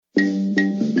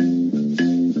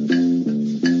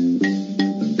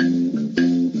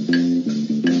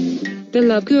The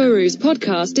Love Gurus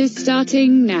podcast is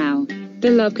starting now.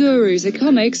 The Love Gurus are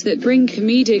comics that bring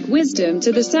comedic wisdom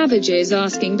to the savages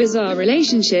asking bizarre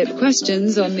relationship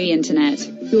questions on the internet.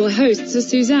 Your hosts are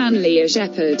Suzanne Leah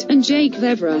Shepherd and Jake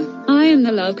Vebra. I am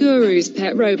the Love Gurus'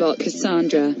 pet robot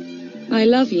Cassandra. I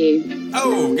love you.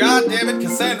 Oh, God damn it,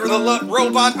 Cassandra the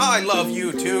robot, I love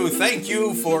you too. Thank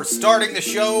you for starting the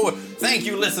show. Thank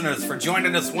you, listeners, for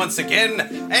joining us once again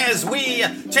as we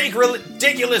take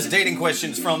ridiculous dating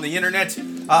questions from the internet.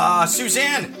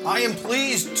 Suzanne, I am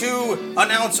pleased to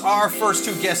announce our first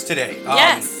two guests today.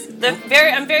 Yes, I'm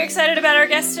very excited about our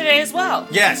guests today as well.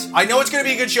 Yes, I know it's going to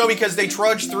be a good show because they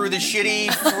trudged through the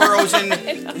shitty,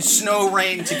 frozen snow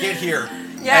rain to get here.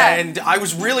 Yeah. And I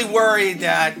was really worried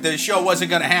that the show wasn't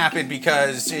going to happen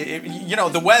because,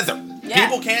 the weather. Yeah.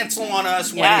 People cancel on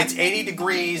us when it's 80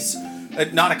 degrees,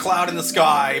 not a cloud in the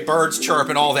sky, birds chirp,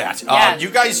 and all that. Yeah.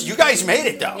 You guys made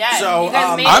it, though. Yeah, so you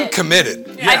guys made I'm it. committed.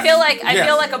 Yeah. I feel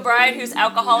like a bride whose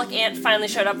alcoholic aunt finally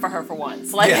showed up for her for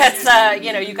once. Like that's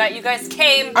you guys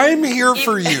came. I'm here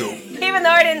for you. Even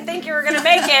though I didn't think you were gonna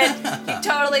make it, you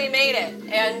totally made it.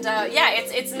 And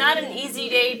it's not an easy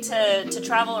day to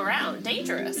travel around.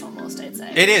 Dangerous, almost, I'd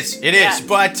say. It is.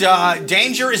 But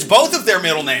Danger is both of their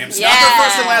middle names, not their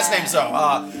first and last names.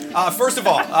 So, first of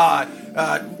all,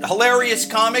 hilarious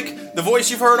comic, the voice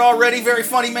you've heard already, very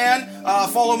funny man.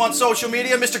 Follow him on social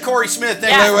media, Mr. Kory Smith.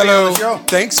 Thank you for being on the show.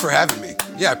 Thanks for having me.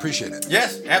 Yeah, I appreciate it.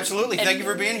 Yes, absolutely. Thank you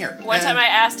for being here. One time I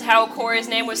asked how Kory's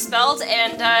name was spelled,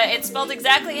 and it's spelled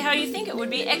exactly how you think it would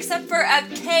be, except for a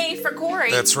K for Kory.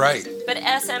 That's right. But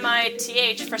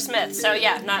S-M-I-T-H for Smith. So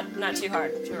yeah, not too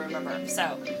hard to remember.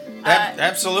 So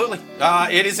absolutely.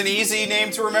 It is an easy name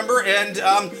to remember, and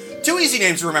two easy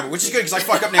names to remember, which is good because I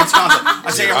fuck up names constantly. I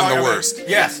say I'm the worst.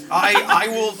 Yes,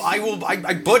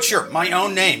 I butcher my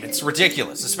own name. It's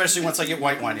ridiculous, especially once I get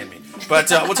white wine in me.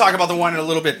 But we'll talk about the wine in a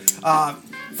little bit.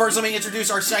 First, let me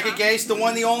introduce our second guest, the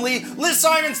one, the only, Liz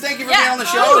Simons. Thank you for being on the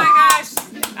show. Oh my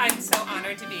gosh, I'm so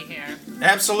honored to be here.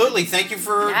 Absolutely. Thank you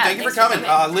for coming.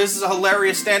 Liz is a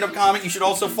hilarious stand-up comic. You should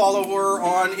also follow her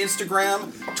on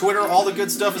Instagram, Twitter, all the good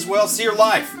stuff as well. See her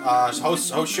live.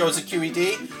 Host shows at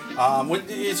QED.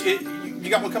 You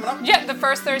got one coming up? Yeah, the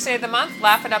first Thursday of the month,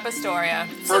 Laugh It Up Astoria.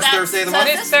 Thursday of the month?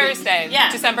 This Thursday,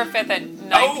 Yeah. December 5th at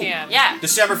 9 p.m. Yeah.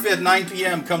 December 5th, 9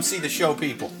 p.m. Come see the show,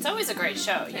 people. It's always a great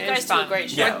show. You It guys is do a fun.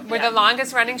 great show. We're the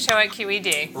longest running show at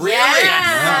QED. Really?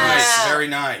 Yeah. Nice. Very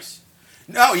nice.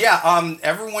 No, yeah.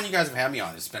 Everyone you guys have had me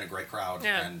on, it's been a great crowd,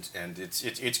 Yeah. and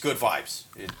it's good vibes.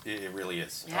 It really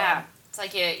is. Yeah.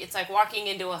 It's like walking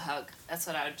into a hug. That's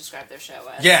what I would describe their show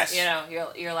as. Yes. You know,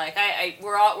 you're like,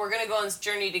 we're gonna go on this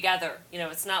journey together. You know,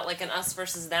 it's not like an us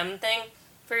versus them thing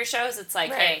for your shows. It's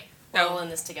like, hey, we're all in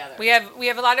this together. We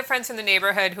have a lot of friends from the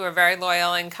neighborhood who are very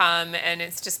loyal and come, and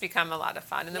it's just become a lot of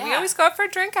fun. And then we always go out for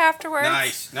a drink afterwards.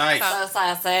 Nice. So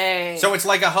sassy. So it's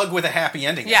like a hug with a happy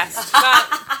ending. Yes. Well,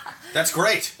 That's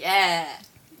great. Yeah.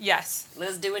 yes.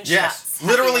 Liz doing Yes. shots.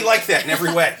 Literally like that in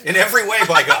every way. In every way,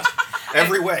 by God.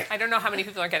 Every way. I don't know how many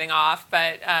people are getting off,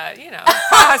 but,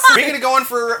 Speaking of going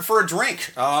for a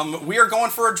drink, we are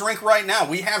going for a drink right now.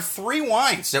 We have three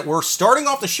wines that we're starting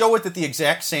off the show with at the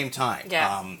exact same time.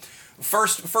 Yeah.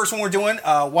 First one we're doing,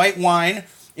 white wine.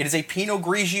 It is a Pinot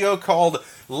Grigio called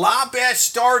La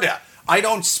Bastarda. I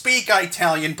don't speak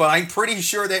Italian, but I'm pretty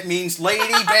sure that means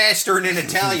lady bastard in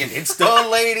Italian. It's the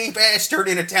lady bastard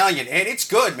in Italian. And it's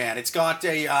good, man. It's got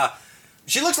a...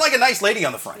 she looks like a nice lady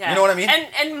on the front. Yeah. You know what I mean?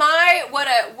 And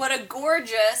what a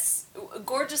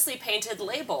gorgeously painted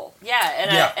label.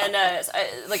 Yeah, and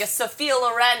like a Sophia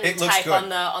Loren It looks type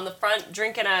good. on the front,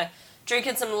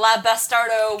 drinking some La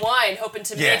Bastardo wine, hoping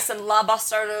to make some La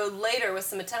Bastardo later with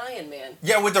some Italian man.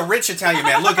 Yeah, with the rich Italian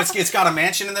man. Look, it's got a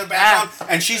mansion in the background,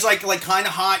 and she's like kind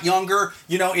of hot, younger,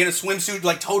 in a swimsuit,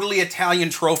 like totally Italian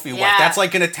trophy wife. Yeah. That's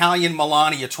like an Italian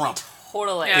Melania Trump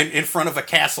Totally. in front of a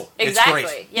castle. Exactly.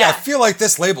 It's great. Yeah, I feel like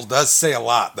this label does say a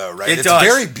lot, though, right? It's It's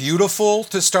very beautiful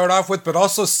to start off with, but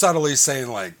also subtly saying,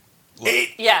 like, look.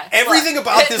 Everything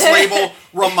about this label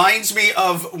reminds me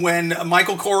of when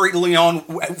Michael Corleone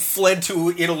fled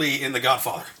to Italy in The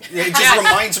Godfather. It just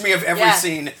reminds me of every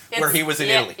scene where he was in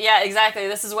Italy. Yeah, exactly.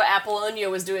 This is what Apollonia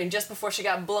was doing just before she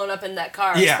got blown up in that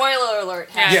car. Yeah. Spoiler alert.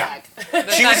 Yeah.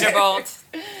 The She was- Thunderbolt.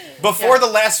 Before the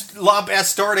last La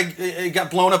Bastarda got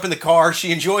blown up in the car,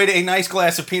 she enjoyed a nice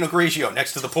glass of Pinot Grigio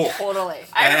next to the pool. Totally.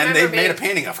 And they made a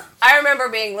painting of her. I remember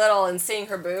being little and seeing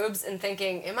her boobs and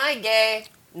thinking, am I gay?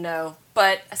 No.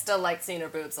 But I still like seeing her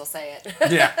boobs, I'll say it.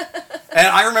 Yeah. And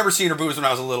I remember seeing her boobs when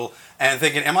I was a little and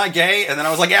thinking, am I gay? And then I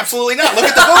was like, absolutely not. Look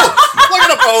at the boobs. Look at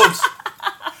the boobs.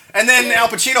 And then Al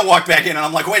Pacino walked back in, and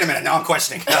I'm like, wait a minute, now I'm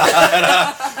questioning.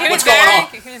 What's going on?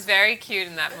 He was very cute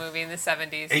in that movie in the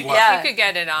 70s. He was. He could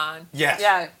get it on. Yes.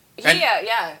 Yeah. And-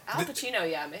 Al Pacino,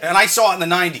 maybe. And I saw it in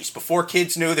the 90s, before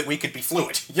kids knew that we could be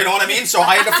fluent. You know what I mean? So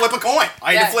I had to flip a coin.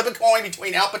 I had to flip a coin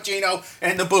between Al Pacino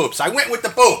and the boobs. I went with the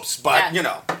boobs, but, you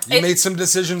know. You made some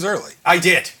decisions early. I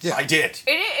did. Yeah. I did.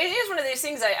 It is one of these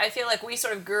things I feel like we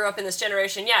sort of grew up in this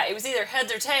generation. Yeah, it was either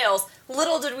heads or tails.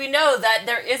 Little did we know that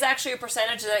there is actually a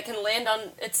percentage that can land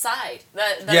on its side.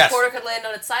 That a quarter could land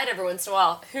on its side every once in a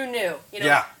while. Who knew? You know,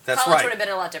 Yeah, that's college right. would have been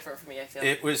a lot different for me, I feel.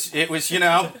 It was, you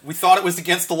know, we thought it was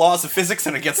against the laws of physics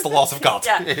and against the laws of God.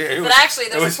 Yeah, but actually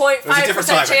there's a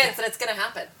 0.5% chance that it's going to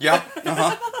happen. Yep,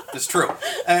 it's true.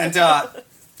 And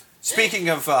speaking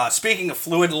of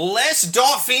fluid, Les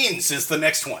Dauphins is the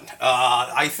next one.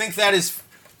 I think that is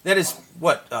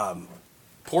what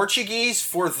Portuguese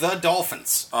for the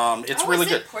Dolphins. It's really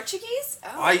good. Portuguese?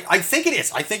 Oh. I think it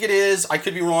is. I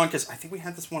could be wrong because I think we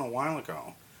had this one a while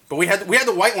ago. But we had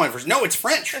the white wine version. No, it's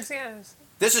French. Yes.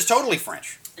 This is totally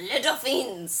French. Les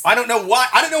Dauphins. I don't know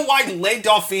why Les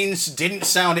Dauphins didn't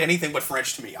sound anything but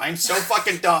French to me. I'm so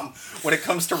fucking dumb when it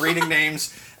comes to reading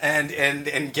names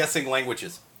and guessing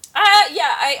languages.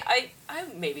 I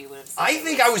maybe would have said I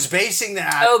think I was basing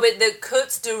that. Oh, but the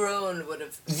Côtes du Rhône would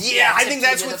have. Yeah, I think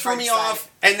that's what threw me off.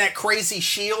 And that crazy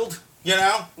shield, you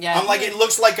know? Yeah. I'm like, it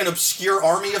looks like an obscure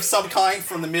army of some kind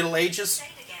from the Middle Ages.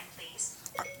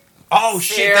 Oh,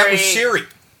 shit, that was Siri.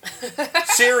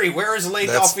 Siri, where is Les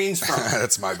Dauphins from?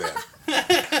 That's my bad.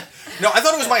 No, I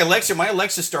thought it was my Alexa. My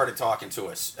Alexa started talking to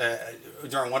us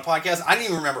during one podcast. I didn't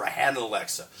even remember I had an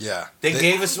Alexa. Yeah. They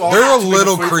gave us all. They're a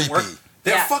little creepy.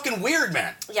 They're fucking weird,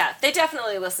 man. Yeah, they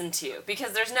definitely listen to you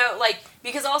because there's no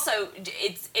because also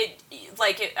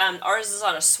ours is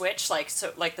on a switch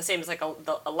the same as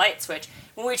a light switch.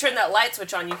 When we turn that light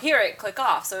switch on, you hear it click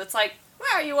off. So it's like,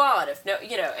 where are you on? If no,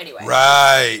 anyway.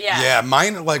 Right. Yeah.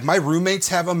 Mine, my roommates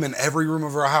have them in every room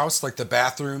of our house, like the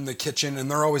bathroom, the kitchen, and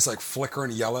they're always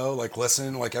flickering yellow,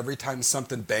 listen, every time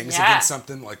something bangs against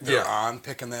something, they're on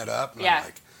picking that up. And I'm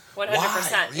like, 100%.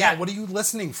 why? Yeah. What are you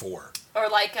listening for? Or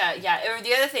or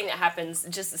the other thing that happens,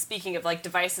 just speaking of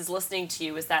devices listening to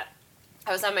you, is that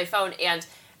I was on my phone and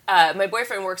my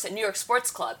boyfriend works at New York Sports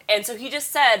Club, and so I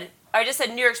just said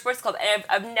New York Sports Club, and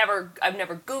I've never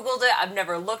Googled it, I've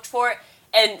never looked for it,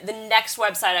 and the next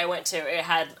website I went to, it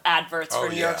had adverts for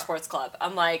New York Sports Club.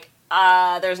 I'm like,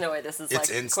 there's no way this is it's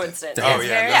coincidence. Oh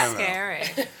yeah, Very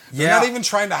scary. They're not even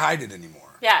trying to hide it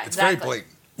anymore. Yeah, it's exactly. very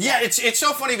blatant. Yeah, it's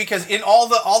so funny because in all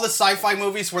the sci-fi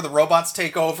movies where the robots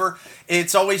take over,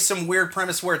 it's always some weird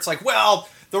premise where it's like, well,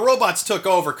 the robots took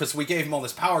over because we gave them all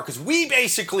this power because we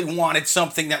basically wanted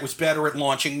something that was better at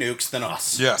launching nukes than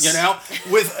us. Yes. You know?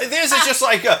 With this is just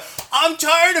like I'm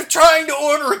tired of trying to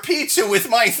order a pizza with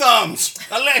my thumbs.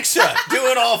 Alexa, do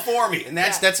it all for me. And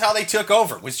that's how they took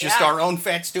over. It was just our own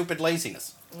fat, stupid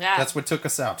laziness. Yeah. That's what took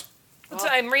us out. So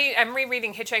I'm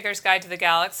rereading Hitchhiker's Guide to the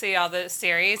Galaxy, all the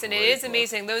series, and it is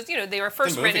amazing. Those, they were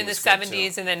first written in the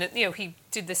 70s, and then he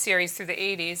did the series through the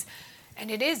 80s,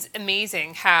 and it is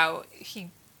amazing how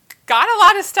he got a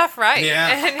lot of stuff right. Yeah.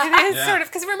 And it is sort of,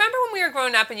 because remember when we were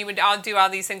growing up and you would all do all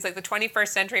these things like the 21st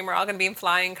century and we're all going to be in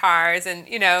flying cars and,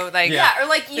 or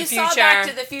you saw Back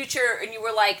to the Future and you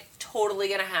were like, totally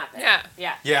going to happen.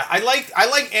 Yeah. Yeah, I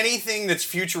like anything that's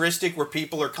futuristic where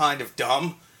people are kind of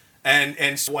dumb.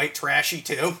 And white trashy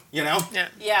too, Yeah.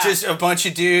 Just a bunch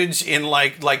of dudes in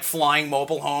like flying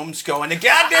mobile homes going, the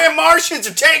goddamn Martians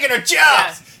are taking our jobs.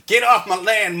 Yeah. Get off my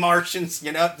land, Martians.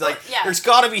 There's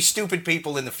got to be stupid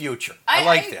people in the future. I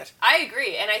like that. I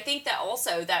agree, and I think that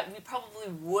also that we probably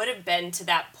would have been to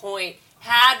that point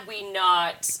had we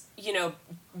not,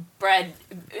 bred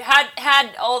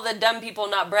had all the dumb people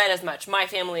not bred as much, my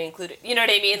family included. You know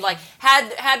what I mean?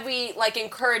 Had we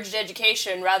encouraged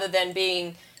education rather than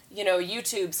being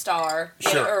YouTube star,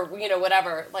 or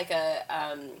whatever,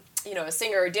 a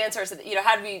singer or dancer,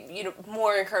 had we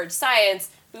more encouraged science,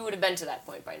 we would have been to that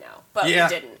point by now. But we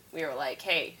didn't. We were like,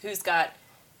 hey, who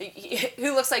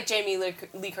looks like Jamie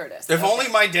Lee Curtis? If only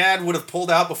my dad would have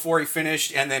pulled out before he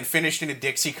finished and then finished in a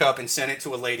Dixie cup and sent it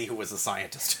to a lady who was a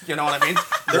scientist. You know what I mean?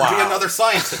 There'd be another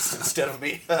scientist instead of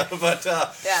me. But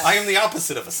I am the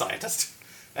opposite of a scientist.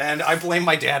 And I blame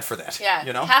my dad for that. Yeah,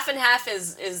 half and half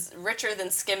is richer than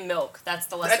skim milk. That's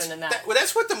the lesson in that.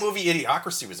 That's what the movie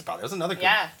Idiocracy was about. That was another good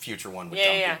future one with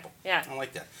dumb people. Yeah, I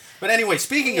like that. But anyway,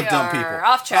 speaking of dumb people,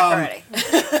 off track already.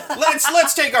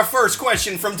 let's take our first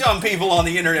question from dumb people on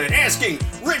the internet asking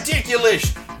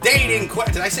ridiculous dating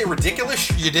question. Did I say ridiculous?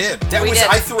 You did. That was,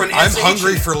 I threw an I'm SH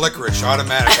hungry in. for licorice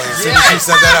automatically. As soon as you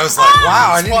said that, I was like,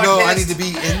 wow, I need to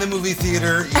be in the movie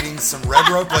theater eating some red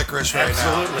rope licorice right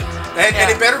now. Absolutely.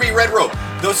 And it better be red rope.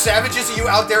 Those savages of you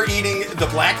out there eating the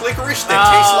black licorice that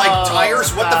tastes like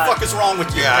tires, what the fuck is wrong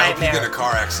with you? Yeah, I hope you get in a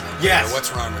car accident. Yes.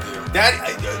 What's wrong with you? That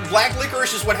black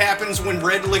licorice is what happens when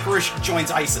red licorice joins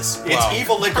ISIS. It's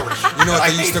evil licorice. You know what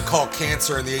they used to call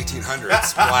cancer in the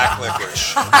 1800s? Black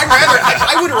licorice.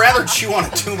 I would rather chew on a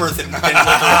tumor than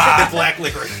black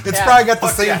licorice. It's probably got the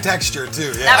same texture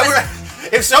too. Yeah.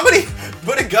 If somebody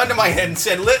put a gun to my head and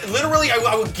said, literally, I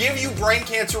will give you brain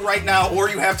cancer right now, or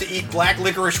you have to eat black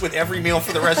licorice with every meal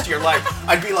for the rest of your life,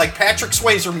 I'd be like, Patrick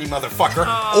Swayze me, motherfucker.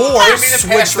 Or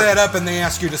switch that up and they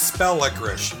ask you to spell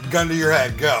licorice. Gun to your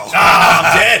head, go.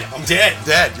 I'm dead. I'm dead.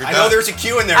 Dead. You're I done. know there's a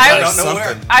Q in there, but I don't know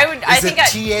where. Is it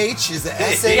TH? Is it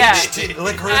SH? Yeah.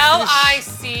 Licorice?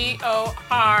 LICORICE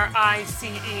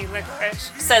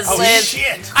licorice. Says Oh, Liz.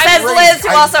 shit. Says Liz,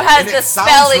 who also has the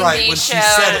spelling right bee when show. she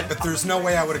said it, but there's no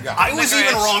way I would have gotten I was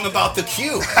even wrong about the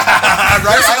Q. right?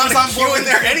 I was on Q board in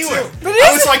there with it, anyway. too.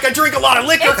 I was like, I drink a lot of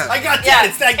liquor. I got that.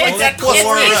 It's that plus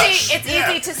It's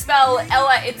easy to spell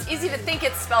It's easy to think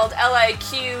it's spelled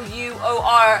LIQUORICE.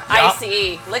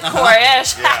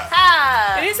 Licorice.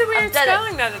 It is a weird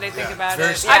spelling now that I think about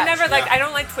it. I've never I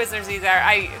don't like Twizzlers either.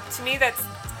 To me that's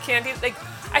candy. Like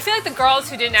I feel like the girls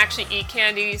who didn't actually eat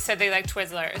candy said they liked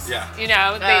Twizzlers. Yeah. You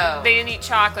know, they didn't eat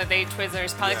chocolate. They ate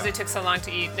Twizzlers probably because it took so long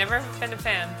to eat. Never been a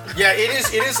fan. Yeah, it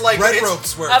is like red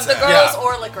ropes where of the girls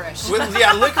or licorice.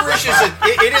 Licorice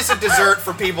is a dessert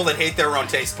for people that hate their own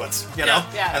taste buds, you know,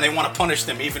 and they want to punish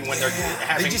them even when they're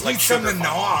having they just like need sugar something to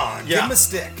gnaw on. Give them a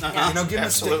stick. You know, give them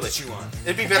a stick to chew on.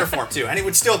 It'd be better for them too, and it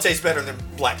would still taste better than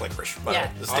black licorice. The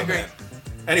stick. Okay.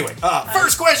 Anyway,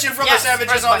 first question from the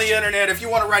savages on the internet. If you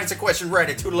want to write us a question, write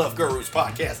it to the Love Gurus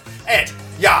podcast at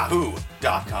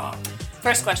yahoo.com.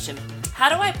 First question. How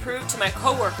do I prove to my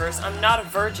coworkers I'm not a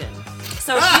virgin?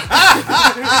 So Let's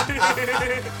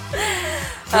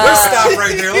stop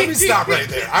right there. Let me stop right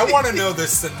there. I want to know the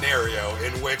scenario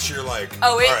in which you're like,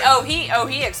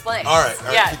 he explains. All right,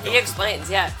 yeah, he explains.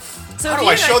 Yeah. So how do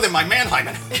I show them my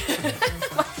manhymen?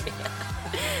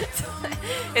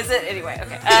 Is it? Anyway,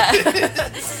 okay.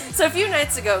 So a few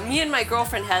nights ago, me and my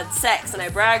girlfriend had sex, and I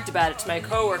bragged about it to my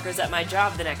coworkers at my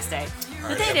job the next day.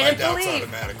 But they didn't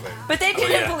believe.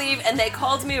 Believe, and they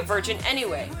called me a virgin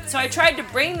anyway. So I tried to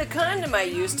bring the condom I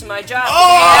used to my job the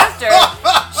day after,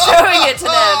 showing it to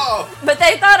them. But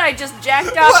they thought I just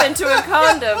jacked off into a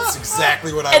condom. That's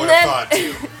exactly what I would have thought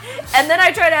too. And then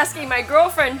I tried asking my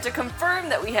girlfriend to confirm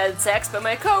that we had sex, but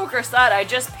my coworkers thought I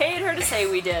just paid her to say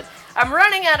we did. I'm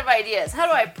running out of ideas. How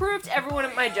do I prove to everyone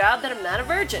at my job that I'm not a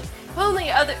virgin? The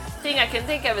only other thing I can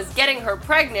think of is getting her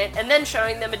pregnant and then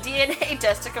showing them a DNA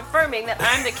test to confirming that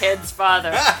I'm the kid's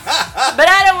father. But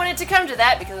I don't want it to come to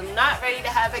that because I'm not ready to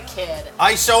have a kid.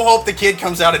 I so hope the kid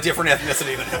comes out a different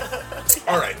ethnicity than him.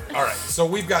 All right. So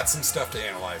we've got some stuff to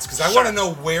analyze because I want to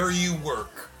know where you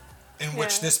work in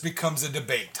which this becomes a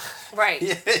debate. Right.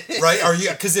 Right? Are you?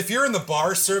 Because if you're in the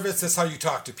bar service, that's how you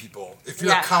talk to people. If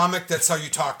you're a comic, that's how you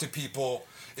talk to people.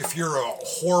 If you're a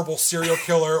horrible serial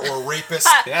killer or rapist,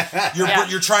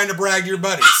 you're trying to brag to your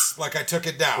buddies. Like I took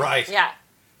it down. Right. Yeah.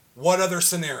 What other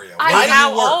scenario?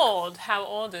 How old? How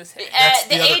old is he?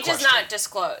 The age is not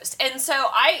disclosed, and so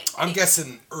I'm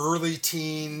guessing early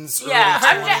teens. Yeah,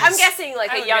 early 20s. I'm guessing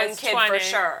like a young kid 20. for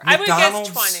sure. I would guess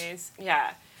 20s.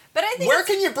 Yeah. But I think where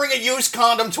can you bring a used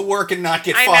condom to work and not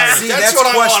get I know. fired? See, that's what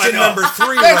I want to know. number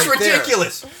 3 That's right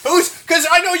ridiculous. Because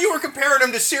I know you were comparing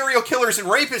them to serial killers and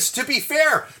rapists. To be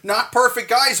fair, not perfect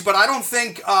guys, but I don't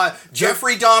think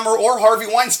Jeffrey Dahmer or Harvey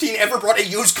Weinstein ever brought a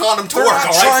used condom to work. All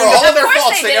right, for all of their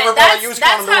faults, they never brought a used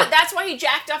condom to work. That's why he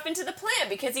jacked off into the plant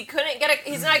because he couldn't get a.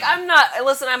 He's like, I'm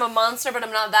a monster, but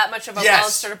I'm not that much of a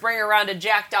monster to bring around a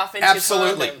jacked off into.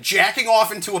 Absolutely, condom. Jacking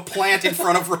off into a plant in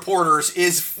front of reporters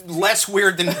is less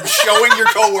weird than showing your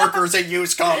coworkers a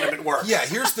used condom at work. Yeah,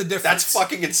 here's the difference. That's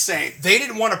fucking insane. They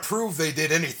didn't want to prove they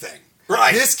did anything.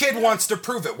 Right. This kid wants to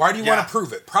prove it. Why do you want to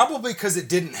prove it? Probably because it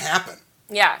didn't happen.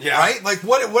 Yeah. Right? Like,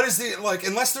 what is the, like,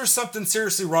 unless there's something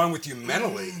seriously wrong with you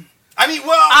mentally. I mean,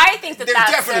 well, I think there's a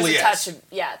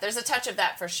touch of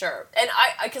that for sure, and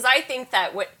because I think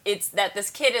that that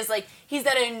this kid is like he's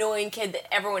that annoying kid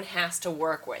that everyone has to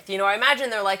work with. You know, I imagine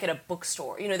they're like at a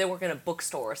bookstore. You know, they work in a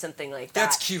bookstore or something like that.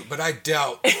 That's cute, but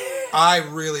I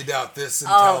really doubt this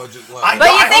intelligent level. But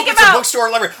you think it's a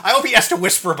bookstore lever. I hope he has to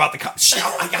whisper about the condom.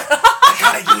 I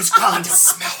got a used condom.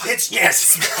 Smell it.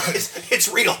 It's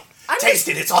real. Taste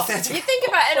it. It's authentic. You think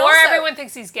about it, or everyone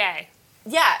thinks he's gay.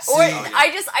 Yeah, or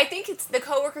I think it's the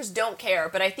coworkers don't care,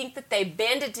 but I think that they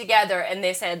banded together and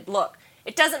they said, look,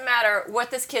 it doesn't matter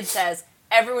what this kid says.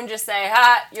 Everyone just say,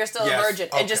 "Ha, you're still a virgin,"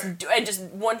 and just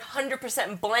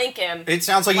 100% blank him. It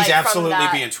sounds like he's absolutely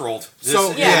being trolled. If that's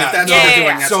what they're doing,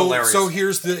 that's hilarious. So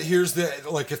here's the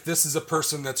like, if this is a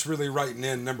person that's really writing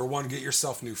in, number one, get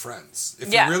yourself new friends.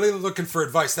 If you're really looking for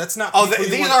advice, that's not.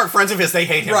 These aren't friends of his. They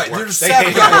hate him. Right, they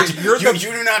hate him.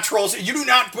 You do not troll. You do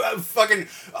not fucking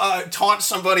taunt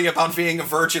somebody about being a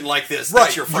virgin like this. Right,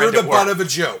 that's your friend. You're the butt of a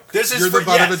joke. You're the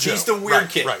butt of a joke. He's the weird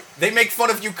kid. Right. They make fun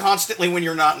of you constantly when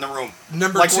you're not in the room.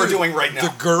 Number like 2, we're doing right now.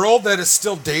 The girl that is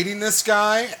still dating this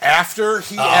guy after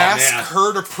he asked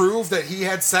her to prove that he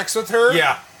had sex with her.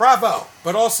 Yeah. Bravo.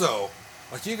 But also,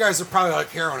 like, you guys are probably like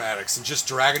heroin addicts and just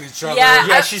dragging each other.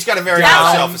 Yeah, she's got a very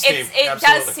high self-esteem. It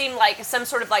does seem like some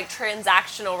sort of like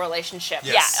transactional relationship.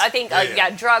 Yes. Yeah, I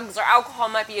think drugs or alcohol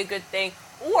might be a good thing.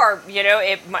 Or,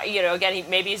 it might, again,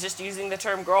 maybe he's just using the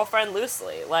term girlfriend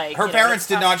loosely. Like, her parents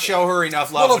did not show her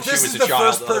enough love when she was a child. Well,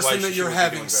 if this is the first person that you're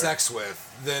having sex with,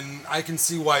 then I can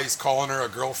see why he's calling her a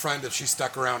girlfriend if she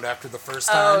stuck around after the first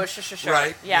time. Oh, sure.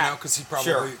 Right? Yeah. Because he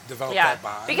probably developed that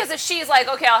bond. Because if she's like,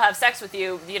 okay, I'll have sex with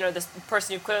you, this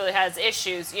person who clearly has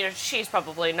issues, she's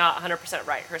probably not 100%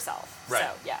 right herself. Right. So,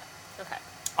 yeah. Okay.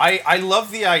 I love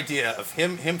the idea of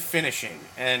him finishing,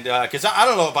 and because I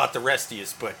don't know about the rest of you,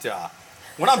 but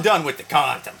when I'm done with the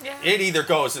condom, it either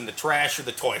goes in the trash or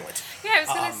the toilet. Yeah, I was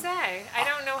going to say, I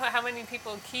don't know how many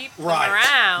people keep them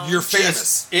around. You're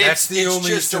famous. That's the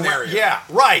only scenario. Yeah,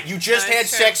 right. You just had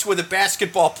sex with a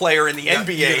basketball player in the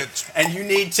NBA, and you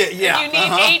need to, you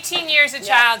need 18 years of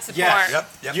child support.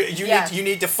 Yep. You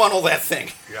need to funnel that thing.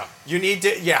 Yeah. You need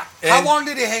to, How long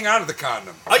did he hang out of the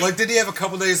condom? Did he have a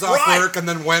couple days off work, and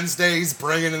then Wednesday he's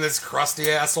bringing in this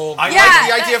crusty asshole? I like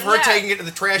the idea of her taking it to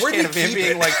the trash can of him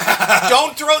being like,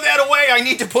 don't throw that away. I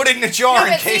need to put it in a jar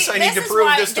in case I need to prove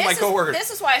this to my coworker.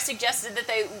 This is why I suggested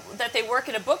that they work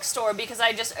in a bookstore, because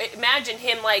I just imagine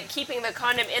him like keeping the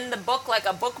condom in the book like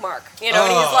a bookmark. And he's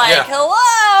like,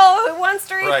 hello, who wants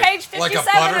to read page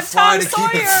 57 of Tom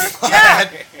Sawyer?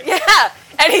 Yeah.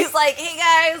 And he's like, hey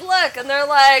guys, look. And they're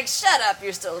like, shut up,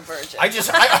 you're still a virgin.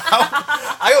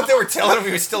 I hope they were telling him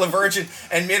he was still a virgin,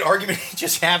 and mid-argument he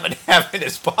just happened to have in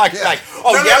his pocket. Like,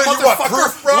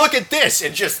 motherfucker, look at this,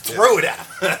 and just throw it at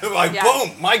him.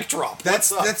 Boom, mic drop. That's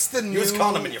the new use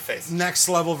condom in your face. Next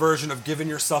level version of giving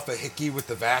yourself a hickey with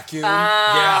the vacuum.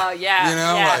 Yeah.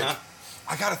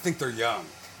 I gotta think they're young.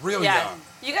 Real young.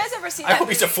 You guys ever see that? I hope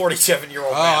he's a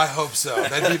 47-year-old man. I hope so. I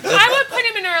would put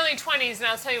him in early 20s, and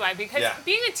I'll tell you why. Because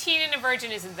being a teen and a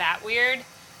virgin isn't that weird.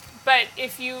 But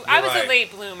I was a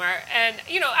late bloomer, and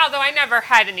although I never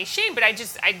had any shame, but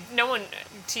no one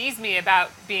teased me about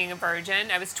being a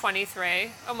virgin. I was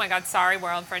 23. Oh my God, sorry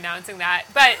world for announcing that.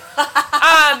 But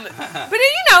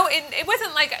it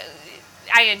wasn't like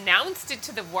I announced it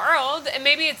to the world, and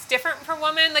maybe it's different for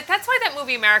women. Like, that's why that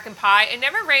movie American Pie, it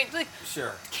never ranked, like,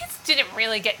 kids didn't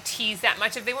really get teased that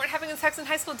much if they weren't having sex in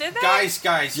high school, did they? Guys,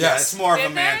 it's more of a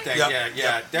man thing.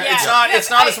 Yep. It's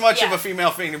not as much of a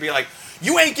female thing to be like,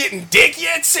 you ain't getting dick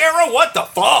yet, Sarah? What the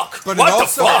fuck? But what the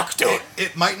fuck, dude?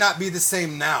 It might not be the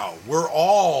same now. We're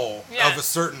all of a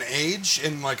certain age,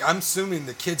 and, like, I'm assuming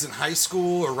the kids in high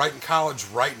school or right in college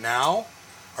right now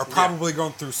are probably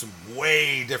going through some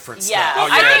way different stuff.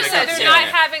 I think they're not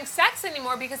having sex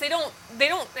anymore because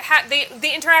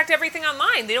they interact everything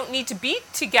online. They don't need to be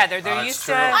together. They're used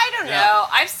to. I don't know.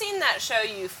 I've seen that show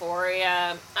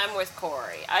Euphoria. I'm with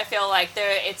Corey. I feel like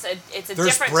it's a There's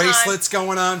different bracelets time.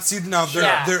 going on. See now,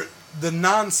 the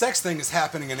non-sex thing is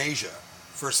happening in Asia.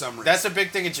 For some reason. That's a big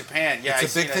thing in Japan. Yeah,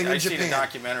 it's a big thing in Japan. I've seen a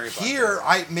documentary about here,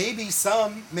 that. Maybe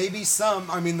some.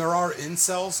 I mean, there are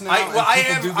incels now. I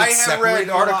have read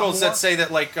articles that say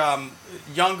that like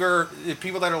younger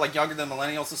people that are like younger than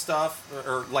millennials and stuff,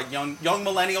 or like young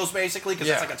millennials basically, because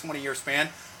it's like a 20-year span,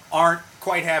 aren't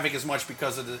quite having as much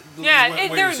because of the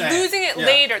they're losing it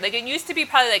later. Like, it used to be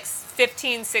probably like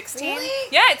 15, 16. Really?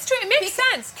 Yeah, it's true. It makes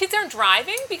sense. Kids aren't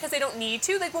driving because they don't need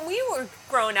to. Like, when we were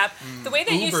growing up, the way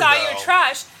that you saw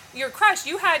your crush,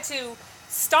 you had to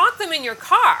stalk them in your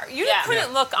car. You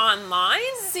couldn't look online.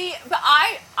 See, but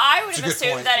I would have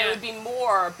assumed that it would be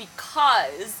more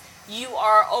because you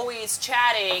are always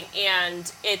chatting,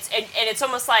 and it's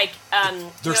almost like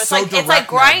it's like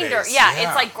Grindr.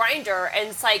 It's like Grindr, and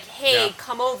it's like, hey,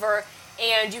 come over,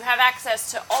 and you have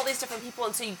access to all these different people,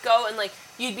 and so you go and like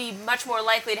you'd be much more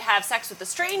likely to have sex with a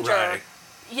stranger. Right.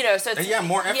 so it's,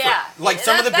 more effort. Yeah, like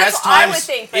some of the that's best what I times would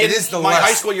think, in my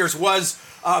high school years was,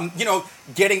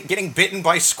 getting bitten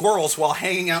by squirrels while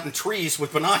hanging out in trees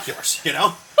with binoculars.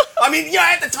 I mean,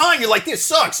 at the time you're like, this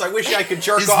sucks. I wish I could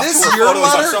jerk off to her photos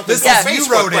on something. This is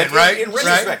you wrote it, right? In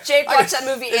retrospect, Jake watched that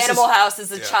movie Animal House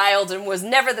as a child and was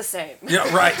never the same.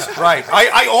 Yeah, right.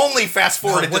 I only fast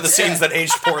forwarded to the scenes that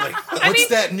aged poorly. What's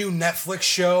that new Netflix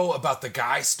show about the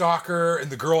guy stalker and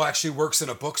the girl actually works in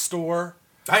a bookstore?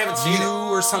 I haven't seen it.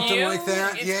 Or something You? like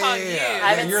that. It's Yeah. called You.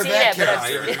 I haven't You're seen that it, but I've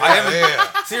character. seen it. I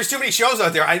haven't. See, there's too many shows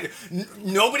out there.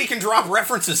 Nobody can drop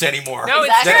references anymore. No, it's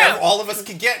Exactly. true. That all of us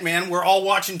can get, man. We're all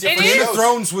watching different is. Game shows. of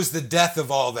Thrones was the death of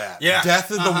all that. Yeah.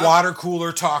 Death of the water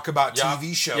cooler talk about Yeah.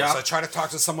 TV shows. Yeah. I try to talk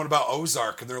to someone about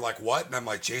Ozark, and they're like, "What?" And I'm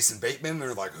like, "Jason Bateman." And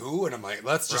they're like, "Who?" And I'm like,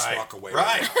 "Let's just walk away."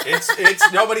 Right.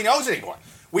 It's nobody knows anymore.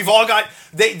 We've all got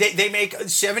they make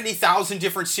 70,000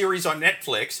 different series on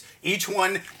Netflix. Each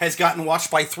one has gotten watched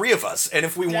by 3 of us. And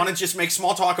if we want to just make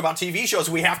small talk about TV shows,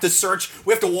 we have to search.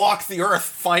 We have to walk the earth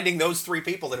finding those 3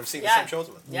 people that have seen the same shows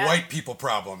with us. Yeah. White people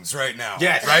problems right now.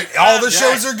 Yes. Right? All the Yes.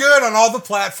 shows are good on all the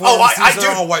platforms. Oh, I These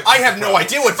are all white I people have no problems.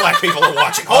 idea what black people are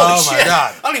watching. Holy Oh, my shit.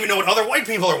 God. I don't even know what other white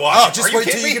people are watching. Oh, just are you wait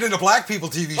till kidding you me? get into black people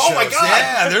TV shows. Oh, my God.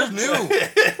 Yeah, they're new.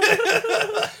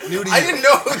 New to you. I didn't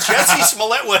know who Jesse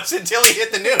Smollett was until he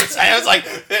hit the news. I was like,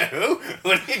 who?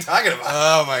 What are you talking about?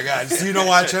 Oh, my God. So you don't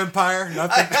watch Empire?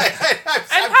 Nothing?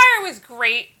 Empire was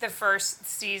great the first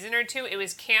season or 2. It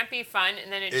was campy fun,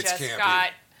 and then it It's just campy. got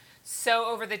so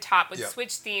over the top with Yep.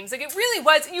 switch themes. Like it really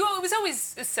was. It was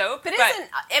always a soap. But isn't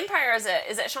Empire, is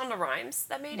it Shonda Rhimes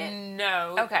that made it?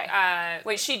 No. Okay.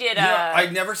 Wait, she did. I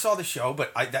never saw the show,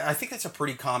 but I think that's a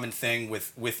pretty common thing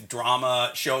with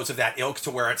drama shows of that ilk,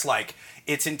 to where it's like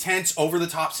it's intense, over the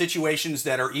top situations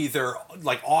that are either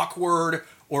like awkward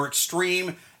or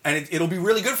extreme, and it'll be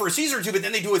really good for a season or 2. But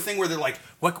then they do a thing where they're like,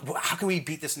 "What? How can we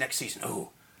beat this next season? Oh,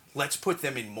 let's put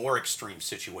them in more extreme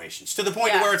situations," to the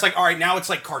point where it's like, all right, now it's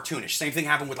like cartoonish. Same thing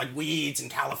happened with like Weeds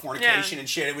and Californication and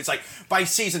shit. It was like by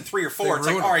season 3 or 4, it's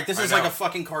like, all right, this is like a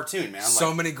fucking cartoon, man. So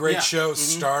like, many great shows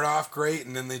start off great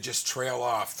and then they just trail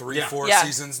off. 3-4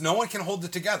 seasons. No one can hold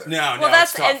it together. No, well,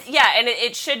 that's that's tough. and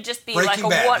it should just be Breaking like a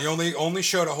Bad, one. the only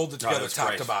show to hold it together that's top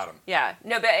great. to bottom. Yeah,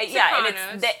 no, but and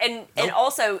it's and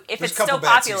also if There's it's a couple still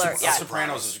bad popular, seasons.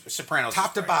 Sopranos Top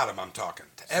is to great. bottom, I'm talking.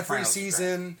 Every Sopranos is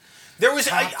season. There was,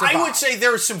 Top to I would bottom. say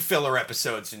there was some filler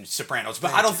episodes in Sopranos,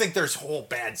 but I don't think there's whole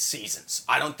bad seasons.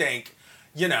 I don't think,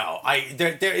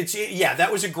 that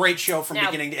was a great show from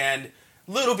beginning to end.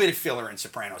 Little bit of filler in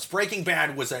Sopranos. Breaking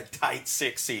Bad was a tight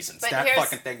 6 seasons. But That here's-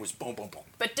 fucking thing was boom, boom, boom.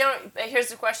 But here's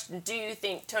the question: do you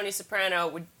think Tony Soprano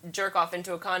would jerk off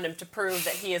into a condom to prove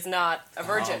that he is not a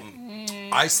virgin?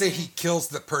 I say he kills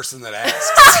the person that asks.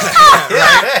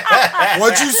 Right?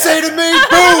 What'd you say to me?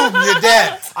 Boom, you're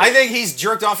dead. I think he's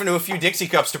jerked off into a few Dixie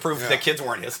cups to prove that kids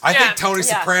weren't his. I Yeah. think Tony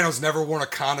Yeah. Soprano's never worn a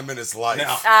condom in his life. No.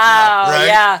 Oh Right?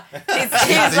 yeah, he's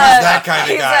that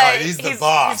kind of guy. He's the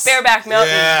boss. He's bareback mountain.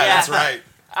 Yeah, that's right.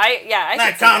 I Not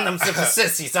could see that. condoms are for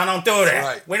sissies. I don't do that.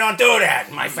 right. We don't do that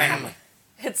in my family.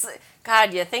 It's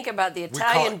God. You think about the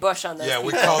Italian bush on those. Yeah,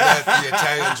 we people. call that the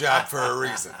Italian job for a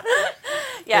reason.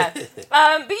 Yeah, but yeah,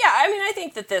 I mean,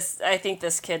 I think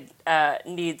this kid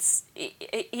needs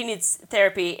he needs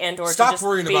therapy and or to Stop just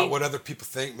worrying be about what other people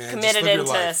think, man. committed just live your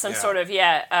into life. some Yeah. sort of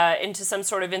into some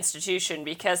sort of institution,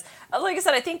 because like I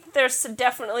said, I think there's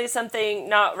definitely something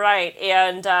not right,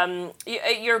 and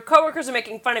your coworkers are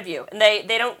making fun of you, and they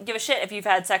don't give a shit if you've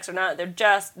had sex or not. They're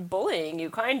just bullying you,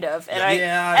 kind of, and I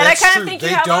That's kind true. of think They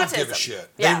you have don't autism. give a shit.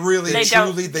 Yeah, They really, they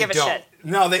truly, don't they give a don't. shit.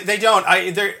 No, they don't.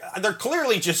 They're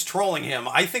clearly just trolling him.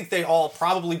 I think they all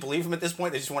probably believe him at this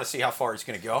point. They just want to see how far he's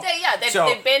going to go.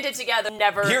 They've banded together,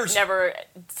 never Here's-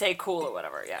 say cool or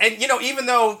whatever. Yeah. And even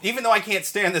though I can't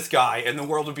stand this guy and the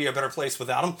world would be a better place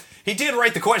without him, he did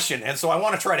write the question, and so I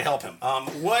want to try to help him.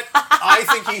 What I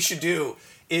think he should do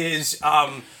is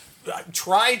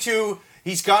try to.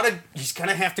 He's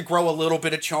gonna have to grow a little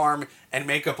bit of charm and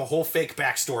make up a whole fake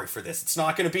backstory for this. It's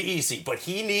not gonna be easy, but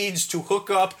he needs to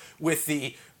hook up with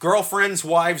the girlfriends,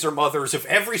 wives, or mothers of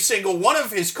every single one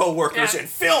of his coworkers and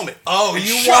film it. Oh, and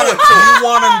you show want it to him. you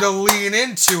want him to lean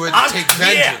into it and take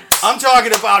vengeance. I'm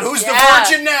talking about who's the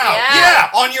virgin now. Yeah.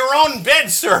 On your own bed,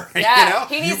 sir. Yeah,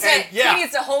 he needs He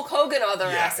needs to Hulk Hogan all their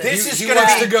asses. This is he gonna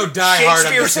wants be to go Die Hard on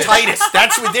Shakespeare's this. Titus.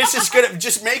 That's what this is gonna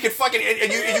just make it fucking.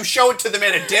 And you show it to them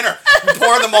at a dinner. You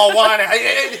pour them all wine.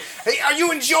 Hey, are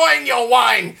you enjoying your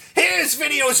wine? Here's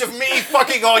videos of me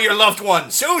fucking all your loved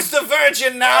ones. Who's the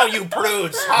virgin now, you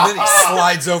prudes? And then he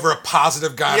slides over a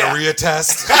positive gonorrhea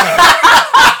test.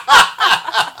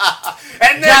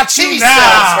 And then Got you T now.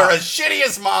 cells are as shitty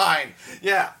as mine.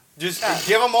 Yeah. Just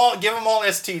give them all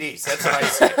STDs. That's what I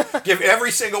say. Give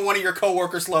every single one of your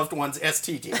coworkers' loved ones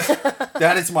STDs.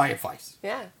 That is my advice.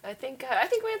 Yeah, I think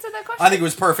we answered that question. I think it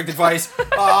was perfect advice.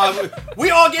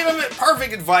 We all gave him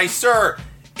perfect advice, sir.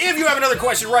 If you have another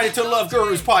question, write it to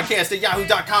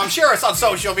loveguruspodcast@yahoo.com. Share us on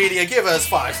social media. Give us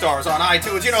 5 stars on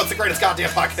iTunes. You know it's the greatest goddamn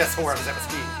podcast the world has ever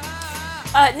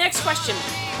seen. Next question.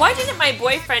 Why didn't my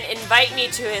boyfriend invite me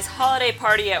to his holiday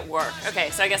party at work? Okay,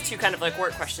 so I guess 2 kind of like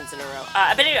work questions in a row.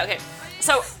 But anyway, okay.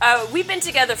 So we've been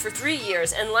together for 3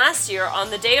 years, and last year, on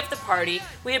the day of the party,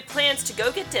 we had plans to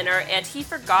go get dinner, and he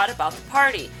forgot about the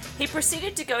party. He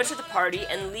proceeded to go to the party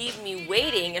and leave me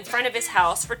waiting in front of his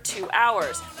house for 2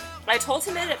 hours. I told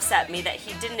him it upset me that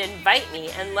he didn't invite me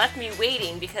and left me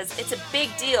waiting because it's a big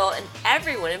deal and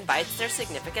everyone invites their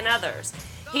significant others.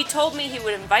 He told me he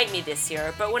would invite me this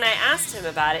year, but when I asked him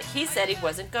about it, he said he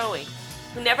wasn't going.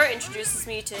 He never introduces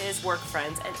me to his work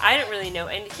friends, and I don't really know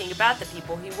anything about the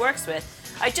people he works with.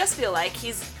 I just feel like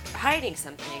he's hiding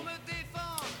something.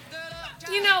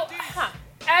 You know,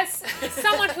 as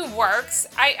someone who works,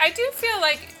 I do feel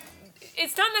like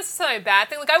it's not necessarily a bad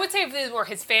thing. Like, I would say if it were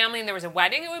his family and there was a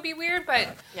wedding, it would be weird,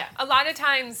 but a lot of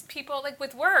times people, like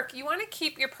with work, you want to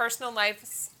keep your personal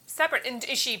life separate. And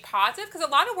is she positive? Because a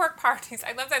lot of work parties,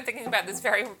 I love that I'm thinking about this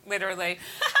very literally,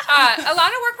 a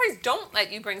lot of work parties don't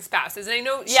let you bring spouses. And I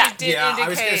know she did indicate... I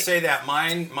was going to say that.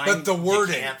 Mine but the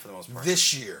wording, for the most part.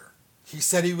 This year. He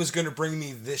said he was going to bring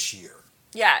me this year.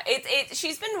 Yeah,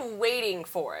 she's been waiting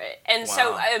for it. And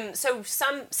so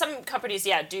some companies,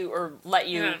 do or let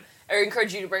you... Or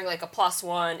encourage you to bring like a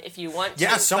 +1 if you want to.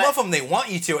 Yeah, some of them they want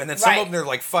you to, and then some of them they're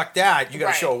like, "Fuck that! You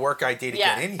got to show a work ID to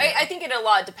get in here." I think it a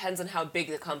lot depends on how big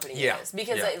the company is.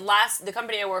 Because the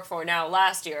company I work for now,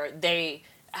 last year they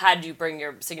had you bring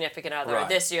your significant other. Right.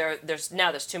 This year there's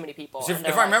too many people. So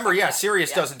if I remember,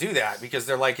 Sirius doesn't do that because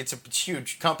they're like it's a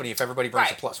huge company. If everybody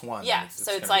brings a +1, yeah.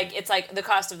 So it's like the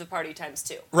cost of the party times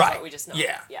 2. Right. What we just know.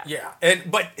 Yeah. And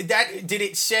but did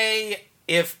it say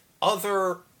if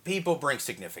other people bring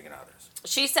significant others?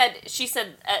 She said,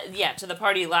 to the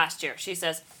party last year. She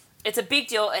says, it's a big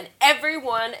deal, and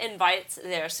everyone invites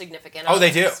their significant others. Oh,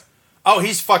 they do? Oh,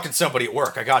 he's fucking somebody at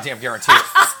work. I goddamn guarantee it.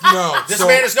 No. This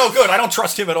man is no good. I don't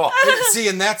trust him at all. See,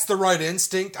 and that's the right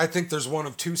instinct. I think there's one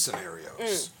of 2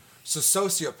 scenarios. So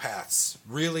sociopaths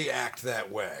really act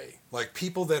that way. Like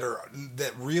people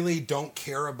that really don't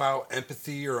care about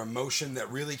empathy or emotion,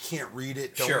 that really can't read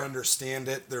it, don't understand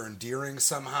it, they're endearing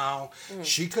somehow.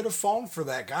 She could have fallen for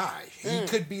that guy. He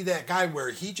could be that guy where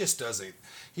he just doesn't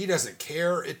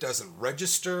care, it doesn't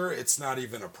register, it's not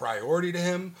even a priority to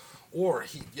him. Or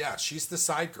she's the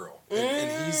side girl,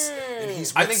 and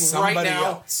he's with somebody right now,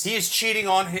 else. He is cheating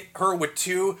on her with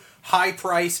 2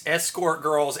 high-price escort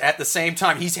girls at the same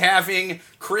time. He's having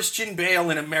Christian Bale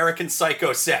in American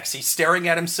Psycho sex. He's staring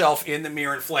at himself in the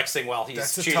mirror and flexing while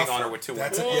he's cheating on her with 2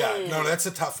 women. That's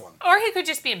a tough one. Or he could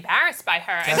just be embarrassed by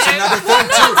her. That's another thing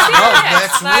too.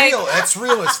 That's real. That's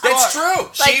real as fuck. That's true.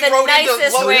 Like she the wrote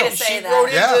nicest way to say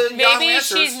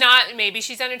that. Maybe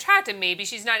she's unattractive. Maybe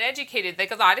she's not educated. Like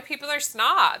a lot of people are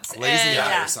snobs. Lazy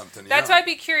eye or something. That's why I'd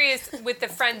be curious with the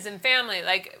friends and family.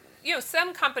 Like,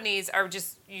 some companies are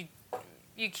just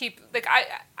you keep like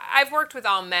I've worked with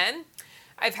all men.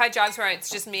 I've had jobs where it's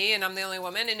just me and I'm the only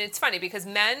woman, and it's funny because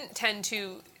men tend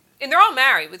to, and they're all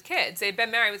married with kids. They've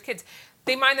been married with kids.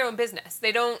 They mind their own business.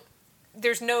 They don't.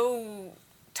 There's no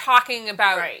talking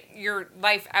about your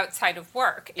life outside of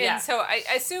work. And so I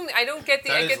assume I don't get the...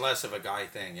 That is less of a guy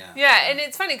thing, Yeah, and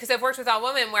it's funny because I've worked with all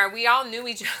women where we all knew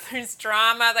each other's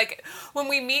drama. Like when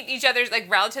we meet each other's like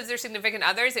relatives or significant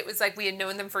others, it was like we had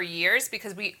known them for years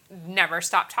because we never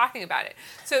stopped talking about it.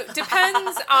 So it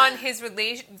depends on his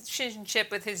relationship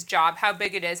with his job, how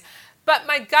big it is. But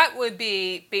my gut would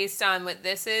be, based on what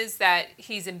this is, that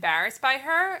he's embarrassed by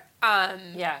her.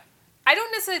 I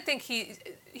don't necessarily think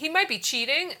he might be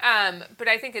cheating, but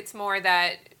I think it's more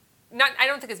that I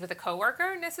don't think it's with a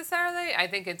coworker necessarily. I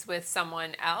think it's with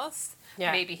someone else.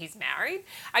 Yeah. Maybe he's married.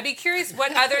 I'd be curious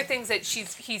what other things that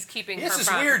he's keeping her from. He has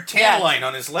this weird tan line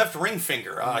on his left ring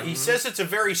finger. He says it's a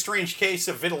very strange case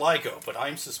of vitiligo, but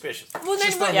I'm suspicious. Well,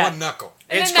 just that one knuckle.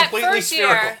 And it's completely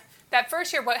spherical. That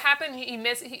first year, what happened?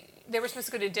 They were supposed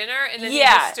to go to dinner, and then he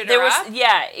just stood her up?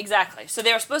 Yeah, exactly. So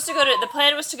they were supposed to the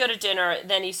plan was to go to dinner,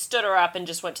 then he stood her up and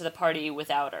just went to the party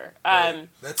without her.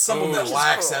 That's someone that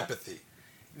lacks empathy.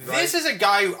 Right? This is a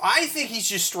guy who I think he's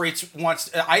just straight wants...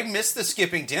 I miss the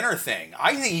skipping dinner thing.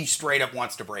 I think he straight up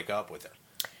wants to break up with her.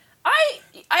 I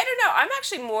don't know. I'm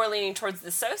actually more leaning towards the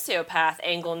sociopath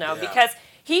angle now because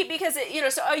because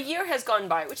so a year has gone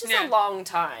by, which is a long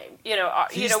time.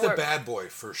 He's the bad boy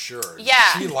for sure. Yeah,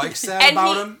 she likes that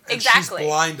about him, and exactly. She's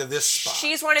blind to this spot.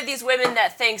 She's one of these women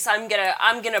that thinks I'm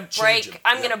gonna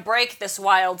break this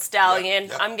wild stallion.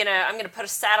 Yep. I'm gonna put a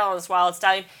saddle on this wild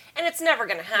stallion, and it's never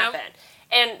gonna happen. Nope.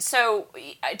 And so,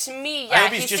 to me, I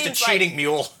hope he's just a cheating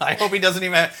mule. I hope he doesn't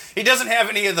have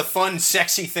any of the fun,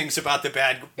 sexy things about the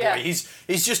bad boy. Yeah. He's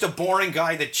just a boring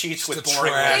guy that cheats with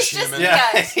boring women.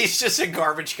 He's just a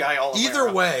garbage guy all the way. Either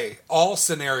way, all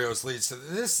scenarios leads to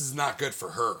this is not good for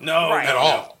her. No, at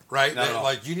all. Right?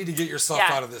 Not you need to get yourself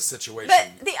out of this situation.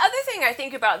 But the other thing I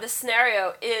think about this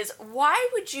scenario is, why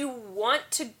would you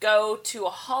want to go to a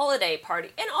holiday party?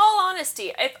 In all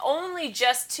honesty, if only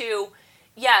just to...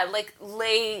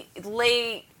 lay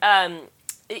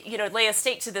a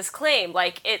stake to this claim.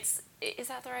 Is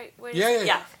that the right way?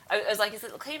 Yeah. I was like, is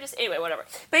it a claim? Just anyway, whatever.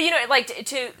 But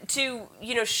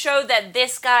to show that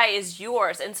this guy is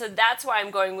yours, and so that's why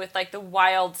I'm going with the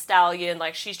wild stallion,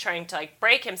 she's trying to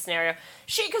break him scenario.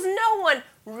 Because no one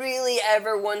really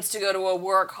ever wants to go to a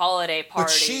work holiday party.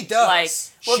 But she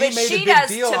does. She made a big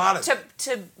deal out of it.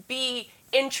 To be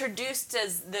introduced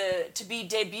to be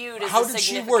debuted as How a did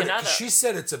she significant word it? other. She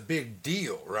said it's a big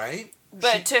deal, right?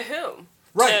 But to whom?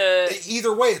 Right.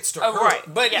 Either way, it's to her. Right.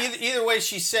 But either way,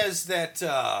 she says that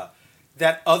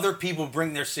that other people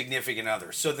bring their significant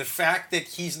others. So the fact that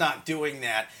he's not doing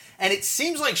that, and it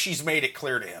seems like she's made it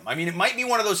clear to him. I mean, it might be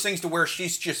one of those things to where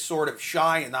she's just sort of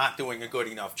shy and not doing a good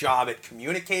enough job at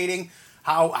communicating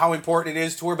how important it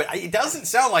is to her. But it doesn't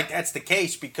sound like that's the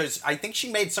case, because I think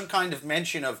she made some kind of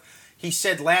mention of, he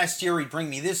said last year he'd bring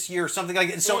me this year or something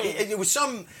like that. So it was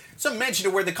some mention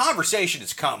of where the conversation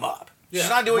has come up. Yeah, she's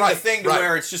not doing the thing to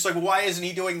where it's just why isn't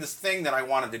he doing this thing that I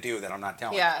wanted to do that I'm not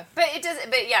telling him? Yeah, but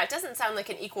it doesn't sound like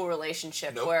an equal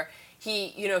relationship where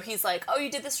he's like, oh, you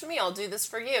did this for me, I'll do this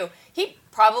for you. He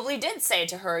probably did say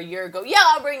to her a year ago, yeah,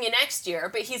 I'll bring you next year,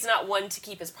 but he's not one to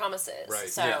keep his promises. Right.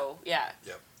 So, yeah.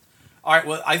 Yep. All right,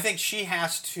 well, I think she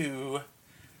has to...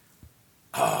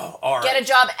 Oh, all right. Get a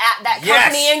job at that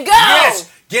company and go! Yes!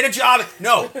 Get a job,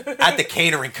 at the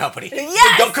catering company.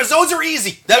 Yes! Because those are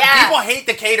easy. People hate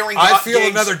the catering I feel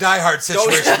gigs. Another Die Hard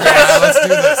situation. Let's do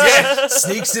this. Yeah.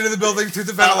 Sneaks into the building through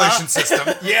the ventilation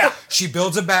system. Yeah. She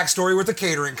builds a backstory with the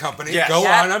catering company. Yes. Go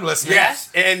on, I'm listening.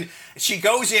 Yes, and she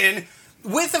goes in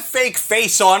with a fake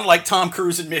face on, like Tom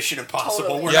Cruise in Mission Impossible.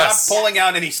 Totally. We're not pulling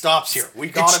out any stops here. We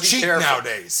gotta be cheap careful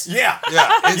nowadays. Yeah.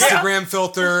 Instagram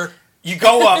filter. You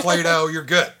go up, Play-Doh, you're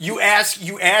good. You ask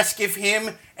if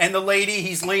him and the lady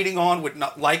he's leaning on would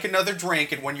not like another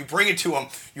drink, and when you bring it to him,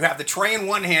 you have the tray in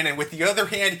one hand, and with the other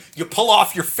hand, you pull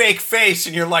off your fake face,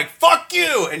 and you're like, fuck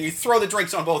you! And you throw the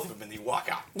drinks on both of them, and you walk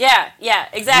out. Yeah,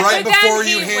 exactly. Right before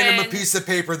you hand him a piece of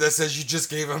paper that says you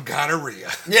just gave him gonorrhea.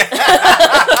 Yeah.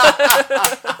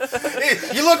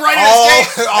 You look right at his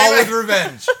face. All with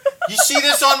revenge. You see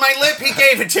this on my lip? He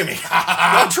gave it to me.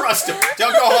 Don't trust him.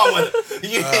 Don't go home with it.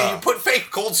 You put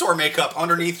fake cold sore makeup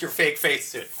underneath your fake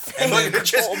face.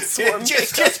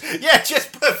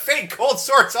 Just put fake cold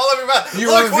sores all over your mouth.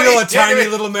 You reveal a tiny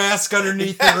little mask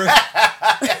underneath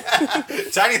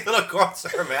the tiny little cold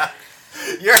sore mask.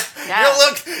 Your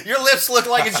lips look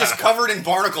like it's just covered in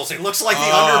barnacles. It looks like the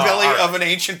underbelly of an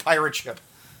ancient pirate ship.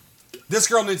 This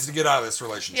girl needs to get out of this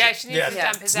relationship. Yeah, she needs to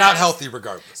dump his It's not healthy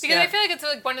regardless. Because I feel like it's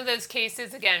one of those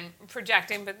cases, again,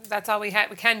 projecting, but that's all we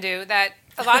can do, that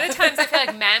a lot of times I feel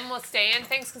like men will stay in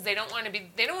things because they don't want to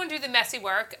do the messy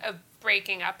work of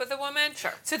breaking up with a woman.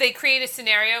 Sure. So they create a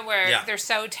scenario where they're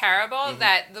so terrible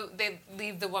that they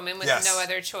leave the woman with no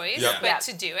other choice but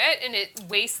to do it, and it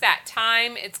wastes that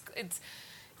time. It's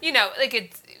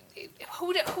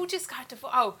who just got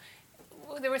divorced? Oh,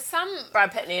 there was some...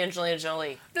 Brad Pitt and Angelina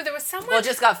Jolie. No, there was someone... Well, it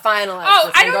just got finalized.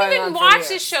 Oh, I don't even watch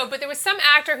this show, but there was some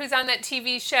actor who's on that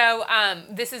TV show,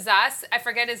 This Is Us. I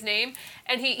forget his name.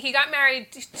 And he got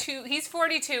married to... He's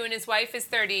 42 and his wife is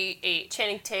 38.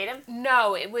 Channing Tatum?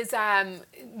 No, it was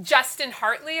Justin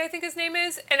Hartley, I think his name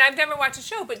is. And I've never watched the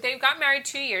show, but they got married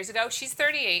 2 years ago. She's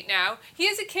 38 now. He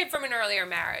has a kid from an earlier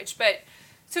marriage, but...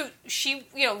 So she,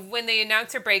 when they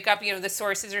announced her breakup, the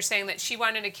sources are saying that she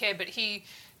wanted a kid, but he...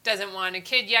 doesn't want a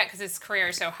kid yet because his career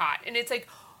is so hot. And it's like,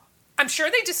 I'm sure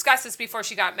they discussed this before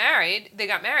they got married,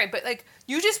 but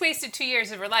you just wasted 2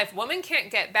 years of her life. Women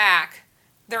can't get back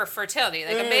their fertility.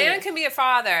 A man can be a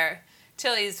father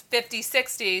till he's 50,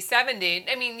 60, 70.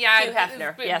 I mean, Hugh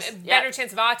Hefner. Better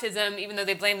chance of autism, even though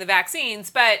they blame the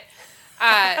vaccines, but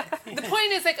The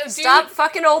point is, like, a dude... Stop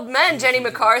fucking old men, Jenny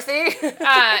McCarthy.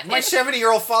 My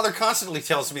 70-year-old father constantly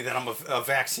tells me that I'm a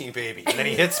vaccine baby, and then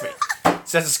he hits me.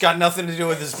 Says it's got nothing to do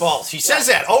with his balls. He says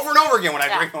that over and over again when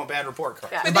I bring home a bad report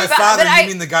card. And by father, you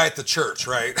mean the guy at the church,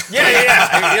 right?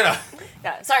 Yeah. You know.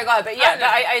 Yeah, sorry, go ahead. But yeah,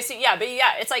 I see. Yeah, but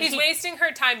yeah, it's like he's wasting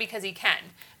her time because he can.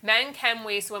 Men can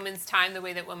waste women's time the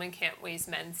way that women can't waste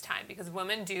men's time, because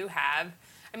women do have...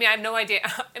 I mean, I have no idea.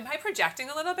 Am I projecting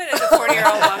a little bit as a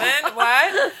 40-year-old woman?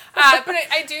 What? But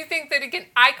I do think that, again,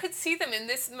 I could see them in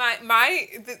this. My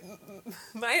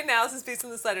analysis based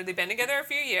on this letter, they've been together a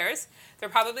few years. They're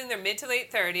probably in their mid to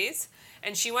late 30s,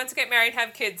 and she wants to get married,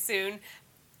 have kids soon,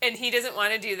 and he doesn't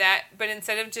want to do that. But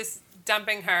instead of just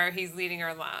dumping her, he's leading her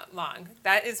along.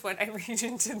 That is what I read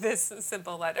into this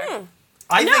simple letter.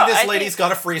 I think this lady's got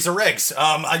to freeze her eggs.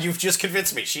 You've just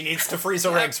convinced me. She needs to freeze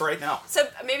her eggs right now. So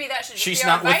maybe that should just She's be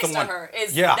our not with advice the to one. her.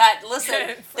 Is Yeah. that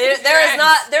listen?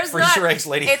 There's freeze your eggs,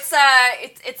 lady. It's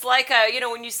like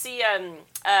when you see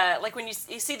like when you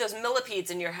see those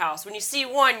millipedes in your house. When you see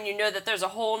one, you know that there's a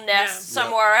whole nest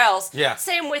somewhere else. Yeah.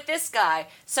 Same with this guy.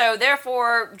 So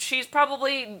therefore, she's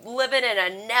probably living in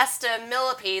a nest of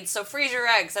millipedes. So freeze your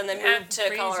eggs and then move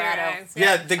to Colorado.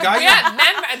 The guy.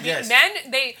 Men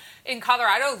they. In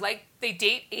Colorado, like, they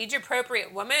date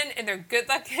age-appropriate women, and they're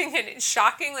good-looking, and it's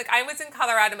shocking. Like, I was in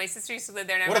Colorado. My sister used to live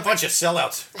there. And What a bunch of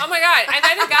sellouts. Oh, my God. I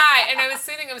met a guy, and I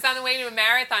was on the way to a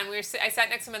marathon. I sat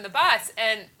next to him on the bus,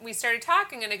 and we started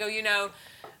talking, and I go,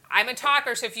 I'm a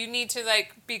talker, so if you need to,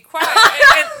 like, be quiet.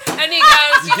 And he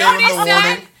goes, you know what he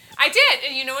said? I did.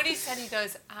 And you know what he said? He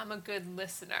goes, I'm a good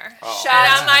listener. Shut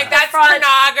and I'm like, that's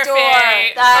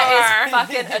pornography. That is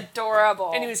fucking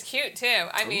adorable. And he was cute, too.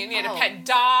 I mean, he had a pet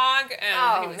dog.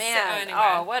 And he was man. anyway.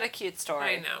 Oh, what a cute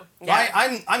story. I know.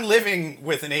 Yeah. I'm living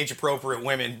with an age-appropriate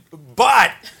woman,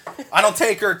 but I don't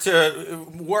take her to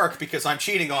work because I'm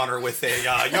cheating on her with a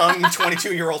young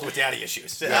 22-year-old with daddy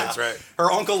issues. That's right.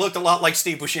 Her uncle looked a lot like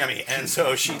Steve Buscemi, and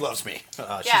so she loves me.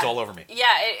 She's all over me.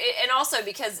 Yeah, and also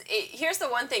because here's the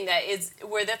one thing that is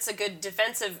where that's a good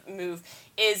defensive move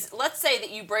is, let's say that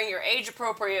you bring your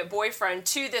age-appropriate boyfriend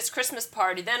to this Christmas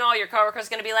party, then all your coworkers are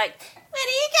going to be like, when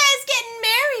are you guys getting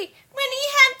married? When are you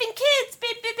having kids?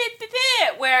 Beep, beep, beep, beep,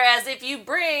 beep. Whereas if you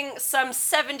bring some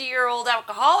 70-year-old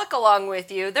alcoholic along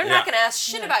with you, they're not going to ask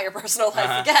shit about your personal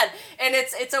life again. And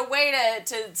it's a way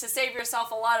to save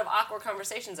yourself a lot of awkward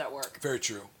conversations at work. Very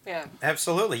true. Yeah.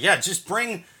 Absolutely. Yeah, just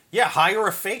hire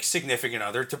a fake significant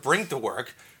other to bring to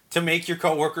work, to make your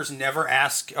coworkers never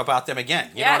ask about them again.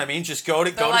 You know what I mean? Just go to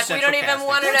Central we don't even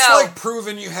want to know. It's like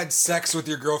proving you had sex with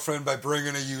your girlfriend by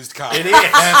bringing a used condom. It is.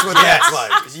 That's what that's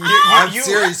like. I'm you-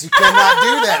 serious. You cannot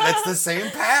do that. That's the same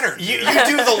pattern. You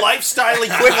do the lifestyle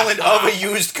equivalent of a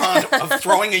used condom, of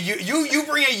throwing you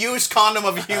bring a used condom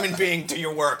of a human being to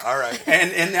your work. All right.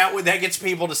 And that gets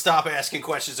people to stop asking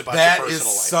questions about That your is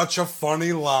personal life. such a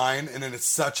funny line, and it's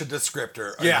such a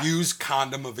descriptor. Yeah. A used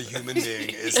condom of a human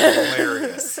being is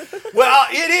hilarious. Well,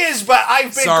 it is, but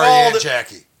I've been Sorry, called Aunt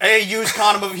Jackie. a used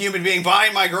condom of a human being by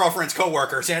my girlfriend's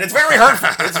coworkers, and it's very hurtful.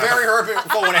 It's very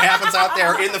hurtful when it happens out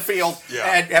there in the field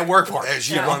at work parties. As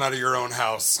you run out of your own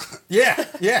house.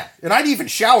 Yeah. And I'd even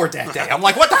showered that day. I'm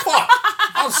like, what the fuck?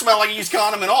 I don't smell like a used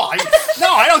condom at all.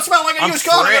 I don't smell like a used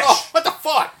condom at all. What the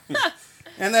fuck?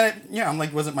 And then, I'm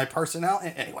like, was it my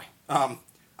personality? Anyway,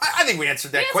 I think we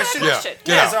answered that question. Yeah.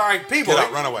 Yes, all right, people. Get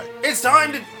out, run away. It's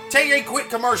time to take a quick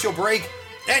commercial break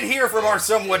and hear from our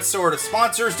somewhat sort of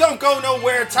sponsors. Don't go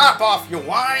nowhere. Top off your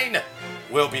wine.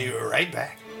 We'll be right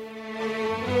back.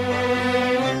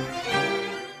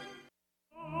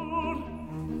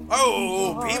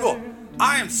 Oh, people,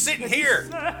 I am sitting here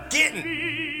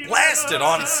getting blasted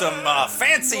on some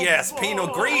fancy-ass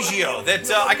Pinot Grigio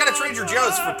that I got at Trader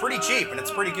Joe's for pretty cheap, and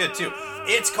it's pretty good, too.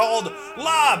 It's called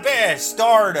La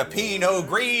Bastarda Pinot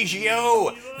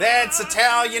Grigio. That's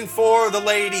Italian for the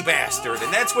lady bastard,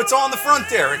 and that's what's on the front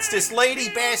there. It's this lady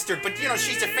bastard, but,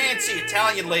 she's a fancy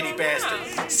Italian lady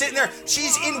bastard. Sitting there,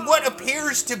 she's in what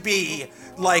appears to be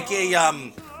like a,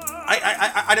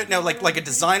 I don't know, like a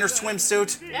designer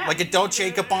swimsuit, like a Dolce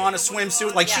 & Gabbana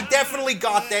swimsuit. Like, she definitely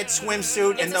got that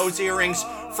swimsuit and those earrings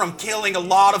from killing a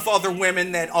lot of other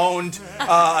women that owned,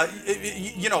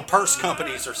 purse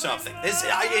companies or something.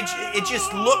 It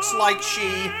just looks like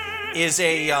she is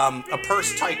a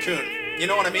purse tycoon. You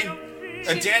know what I mean?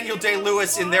 A Daniel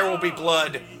Day-Lewis in There Will Be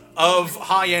Blood of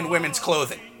high-end women's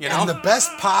clothing. You know? And the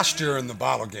best posture in the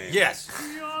bottle game. Yes,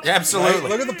 absolutely. Right?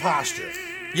 Look at the posture.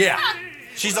 Yeah.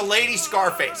 She's a lady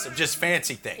Scarface of just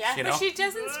fancy things, you know? But she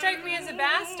doesn't strike me as a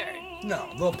bastard. No,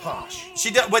 a little posh.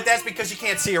 She does, but that's because you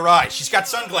can't see her eyes. She's got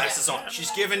sunglasses on. She's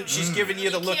giving you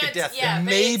the look of death. Yeah,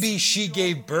 Maybe she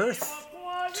gave birth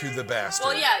to the bastard.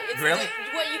 Well, yeah. It's Really?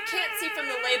 What you can't see from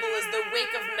the label is the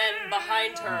wake of men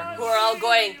behind her who are all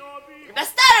going,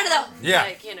 bastardo! Yeah.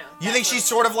 Like, you know. You think she's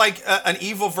sort of like an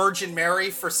evil Virgin Mary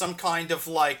for some kind of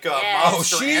like Yeah. Oh,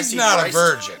 monster she's not a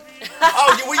Antichrist? virgin.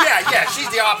 Oh, well, yeah, she's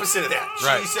the opposite of that.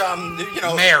 Right. She's, you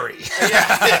know, Mary.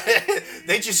 Yeah,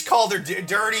 they just called her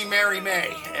Dirty Mary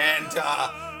May, and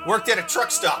worked at a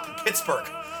truck stop in Pittsburgh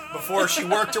before she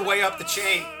worked her way up the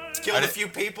chain. Killed a few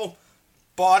people,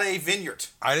 bought a vineyard.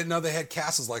 I didn't know they had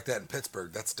castles like that in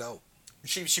Pittsburgh. That's dope.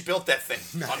 She built that thing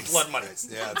on blood money. Nice.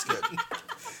 Yeah, that's good.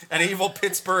 An evil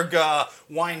Pittsburgh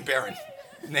wine baron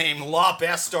named La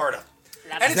Bastarda.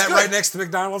 And Is it's that good. right next to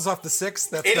McDonald's off the 6th?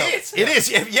 That's It dope. is. It is.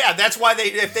 Yeah, that's why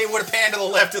if they would have panned to the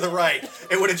left or the right,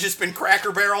 it would have just been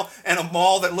Cracker Barrel and a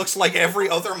mall that looks like every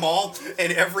other mall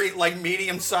in every like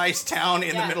medium-sized town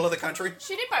in the middle of the country.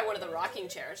 She did buy one of the rocking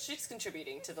chairs. She's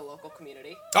contributing to the local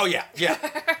community. Oh yeah.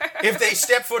 If they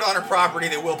step foot on her property,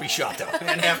 they will be shot though,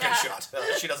 and have been shot.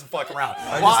 She doesn't fuck around.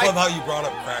 I just love how you brought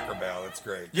up Cracker Barrel. It's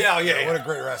great. Yeah. What a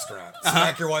great restaurant.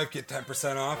 Smack your wife, get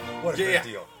 10% off. What a great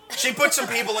deal. She put some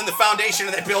people in the foundation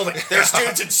of that building. There's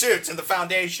dudes in suits in the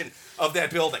foundation of that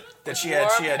building that she had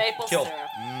Maple killed. syrup.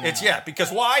 It's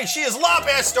because why? She is La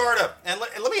Bastarda. And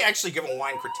let me actually give a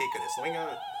wine critique of this. Let me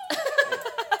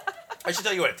I should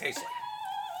tell you what it tastes like.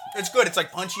 It's good. It's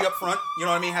like punchy up front. You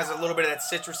know what I mean? Has a little bit of that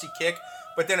citrusy kick,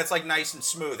 but then it's like nice and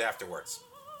smooth afterwards.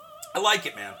 I like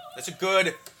it, man. It's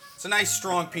a nice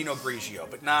strong Pinot Grigio,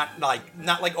 but not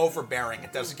like overbearing.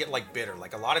 It doesn't get like bitter.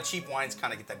 Like a lot of cheap wines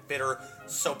kind of get that bitter,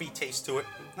 soapy taste to it.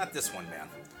 Not this one, man.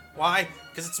 Why?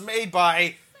 Because it's made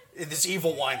by this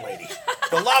evil wine lady.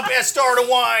 The La Bastarda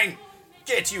wine.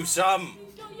 Get you some.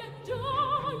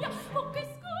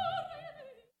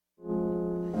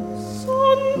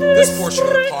 This portion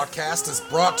of the podcast is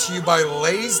brought to you by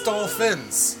Lay's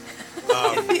Dolphins.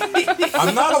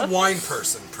 I'm not a wine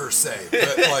person per se,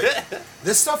 but like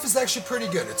this stuff is actually pretty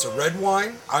good. It's a red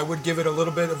wine. I would give it a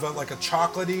little bit of a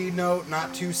chocolatey note,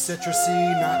 not too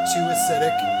citrusy, not too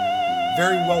acidic.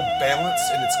 Very well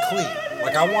balanced, and it's clean.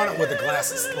 Like I want it with a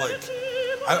glass of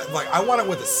I want it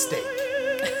with a steak.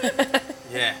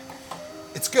 Yeah.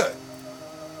 It's good.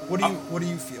 What do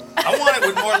you feel? I want it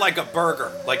with more like a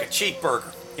burger, like a cheap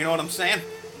burger. You know what I'm saying?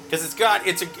 Because it's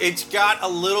got a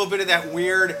little bit of that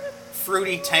weird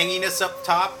fruity tanginess up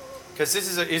top. Because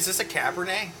is this a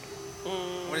Cabernet?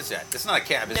 What is that? That's not a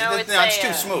Cab. It's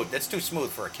too smooth. That's too smooth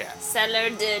for a Cab.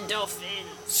 Cellar de Dauphin.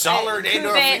 Cellar de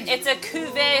Dauphin. It's a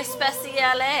cuvée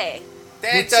spéciale.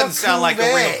 That doesn't sound like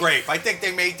a real grape. I think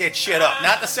they made that shit up.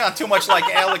 Not to sound too much like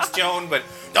Alex Jones, but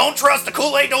don't trust the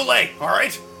Kool-Aid Olay, all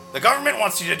right? The government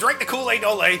wants you to drink the Kool-Aid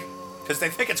Olay because they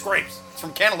think it's grapes. It's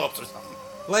from cantaloupes or something.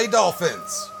 Lay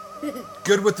Dolphins.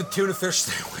 Good with the tuna fish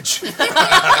sandwich.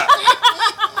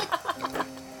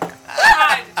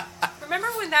 God, remember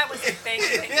when that was a thing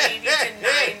in the 80s and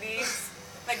 90s?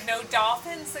 Like no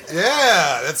dolphins?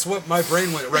 Yeah, that's what my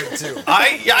brain went right to.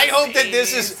 I hope that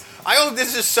this is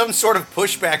some sort of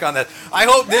pushback on that. I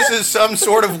hope this is some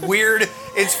sort of weird.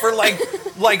 It's for like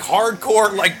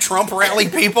hardcore like Trump rally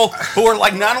people who are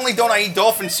like, not only don't I eat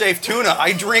dolphin safe tuna,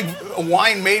 I drink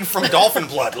wine made from dolphin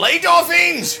blood. Lay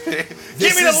Dolphins,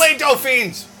 give me the Lay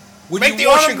Dolphins. Make the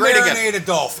ocean great again. Marinate a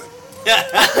dolphin.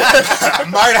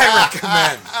 Might I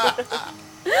recommend?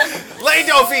 Lay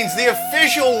Dolphins, the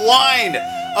official wine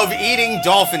of eating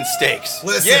dolphin steaks.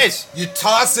 Listen, yes. You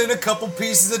toss in a couple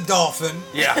pieces of dolphin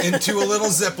into a little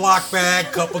Ziploc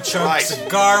bag, couple chunks of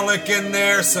garlic in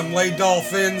there, some Lay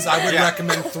Dolphins. I would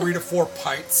recommend 3 to 4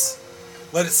 pints.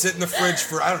 Let it sit in the fridge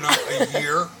for, I don't know, a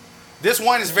year. This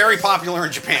wine is very popular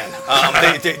in Japan.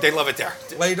 They love it there.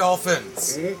 Lay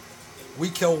Dolphins. We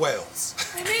kill whales.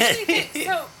 It makes me think,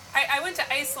 so I went to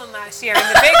Iceland last year, and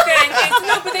the big thing is,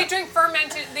 but they drink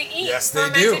they eat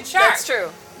fermented shark. That's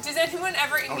true. Does anyone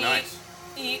ever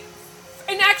eat?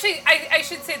 And actually, I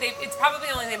should say it's probably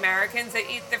only the Americans that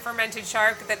eat the fermented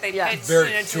shark that they pitch Very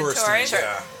to touristy, tourists.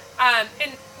 yeah.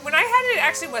 And when I had it, it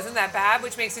actually wasn't that bad,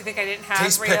 which makes me think I didn't have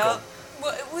Tastes real. pickled.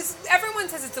 Well, it was. Everyone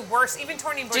says it's the worst. Even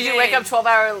Tony Bourdain. Did you wake up 12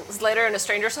 hours later in a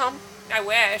stranger's home? I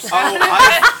wish. Oh,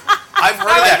 I've heard that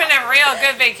of would have been a real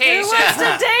good vacation. Who wants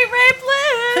to date rape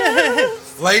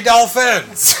Liz? Lay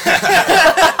Dolphins.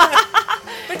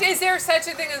 But is there such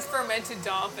a thing as fermented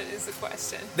dolphin is the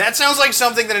question. That sounds like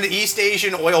something that an East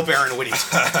Asian oil baron would eat.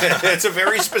 It's a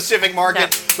very specific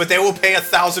market, but they will pay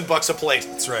 $1,000 a plate.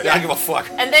 That's right. They don't give a fuck.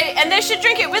 And they should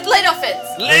drink it with Lay Dolphins.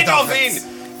 Lay Dolphin,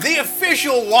 the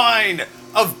official wine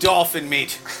of dolphin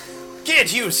meat.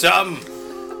 Get you some.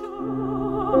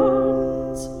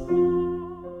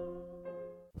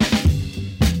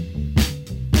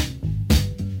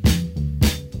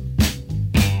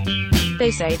 They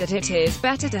say that it is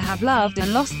better to have loved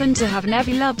and lost than to have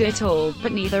never loved at all,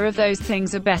 but neither of those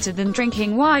things are better than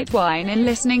drinking white wine and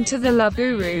listening to the Love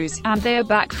Gurus, and they are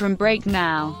back from break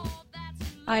now.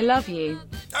 I love you.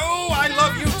 Oh, I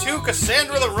love you too,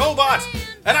 Cassandra the Robot.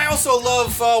 And I also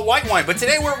love white wine, but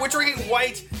today we're drinking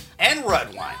white and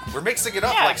red wine. We're mixing it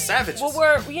up like savages.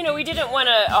 Well, we didn't want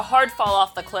a hard fall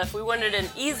off the cliff. We wanted an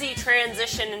easy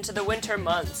transition into the winter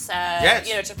months,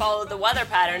 to follow the weather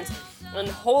patterns. And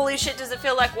holy shit, does it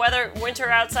feel like winter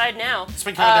outside now. It's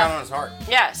been coming down on his heart.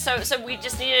 Yeah, so we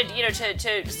just needed,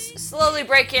 to slowly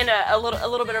break in a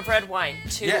little bit of red wine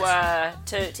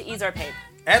to ease our pain.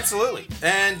 Absolutely.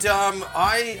 And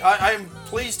I'm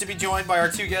pleased to be joined by our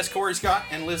two guests, Kory Scott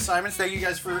and Liz Simons. Thank you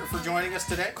guys for joining us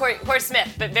today. Kory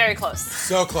Smith, but very close.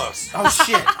 So close. Oh,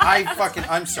 shit.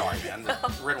 I'm sorry, man. The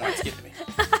red wine's getting to me.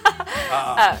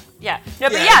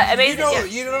 Amazing.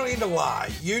 You don't need to lie.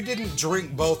 You didn't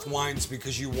drink both wines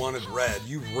because you wanted red.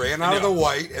 You ran out of the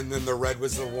white, and then the red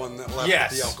was the one that left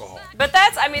with the alcohol. But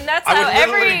that's I how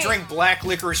would literally drink black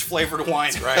licorice flavored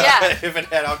wine, right? If it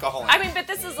had alcohol in it. But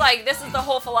this is the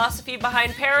whole philosophy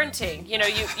behind parenting.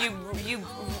 You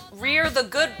rear the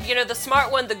good, the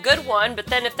smart one, the good one, but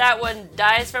then if that one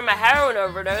dies from a heroin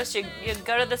overdose, you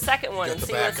go to the second one and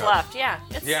see what's left.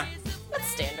 That's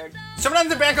standard. Sometimes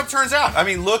the backup turns out.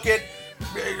 Look at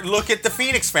the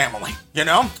Phoenix family,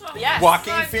 Yes.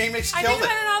 Joaquin Phoenix I killed think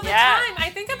about it all the time. I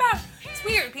think about, it's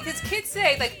weird because kids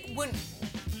say,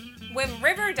 when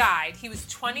River died, he was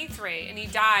 23 and he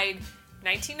died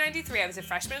 1993. I was a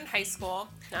freshman in high school.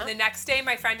 And the next day,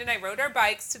 my friend and I rode our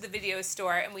bikes to the video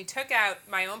store and we took out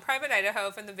My Own Private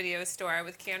Idaho from the video store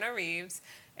with Keanu Reeves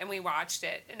and we watched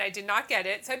it. And I did not get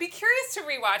it. So I'd be curious to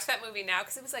rewatch that movie now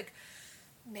because it was like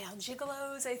male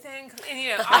gigolos, I think.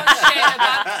 And, all the shit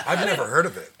about... I've never heard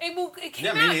of it. It came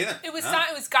out. Me neither. It was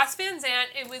Gus Van Sant.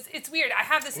 It's weird. I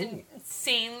have this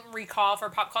insane recall for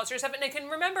pop culture stuff, and I can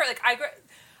remember,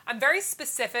 I'm very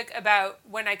specific about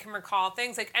when I can recall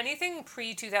things. Like anything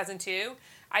pre-2002,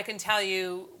 I can tell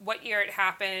you what year it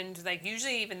happened,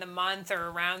 usually even the month or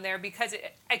around there, because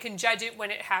I can judge it when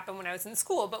it happened when I was in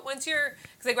school. But because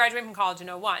I graduated from college in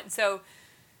 2001, so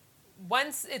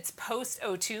once it's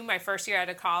post-02, my first year out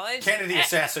of college. Kennedy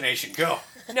assassination, go.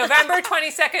 November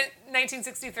 22nd,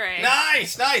 1963.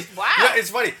 Nice. Wow.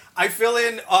 It's funny. I fill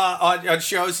in on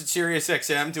shows at Sirius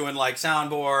XM doing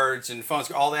soundboards and phones,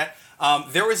 all that.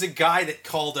 There was a guy that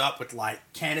called up with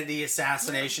Kennedy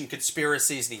assassination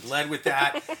conspiracies, and he led with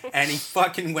that, and he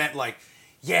fucking went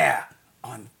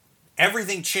on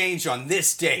everything changed on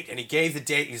this date, and he gave the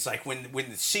date. He's like, when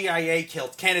the CIA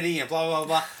killed Kennedy and blah blah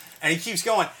blah. And he keeps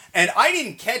going. And I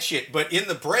didn't catch it, but in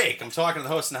the break, I'm talking to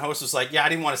the host, and the host was like, I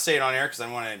didn't want to say it on air because I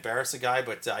didn't want to embarrass the guy,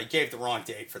 but I gave the wrong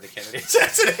date for the Kennedy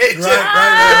assassination.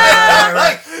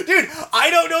 Right. Dude, I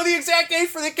don't know the exact date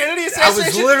for the Kennedy assassination. I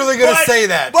was literally going to say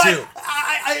that, too.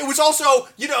 It was also,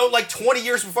 20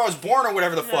 years before I was born or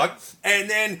whatever the fuck. And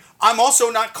then I'm also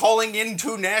not calling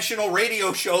into national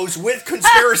radio shows with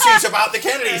conspiracies about the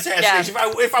Kennedy assassination.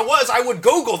 Yeah. If I was, I would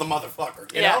Google the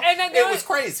motherfucker. You know? And it was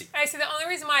crazy. I said the only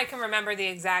reason why I can remember the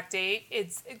exact date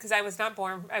is because I was not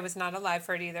born. I was not alive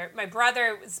for it either. My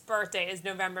brother's birthday is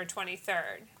November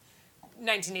 23rd.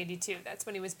 1982. That's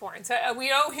when he was born. So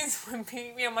we always would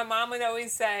be, my mom would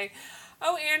always say,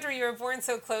 "Oh, Andrew, you were born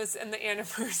so close in the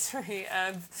anniversary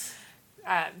of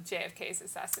JFK's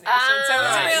assassination." So it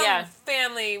was a real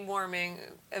family warming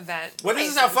event. Well,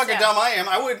 this is how fucking dumb I am.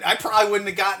 I probably wouldn't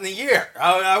have gotten the year.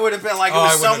 I would have been it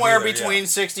was somewhere between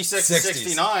 66 and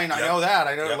 69. Yep. I know that.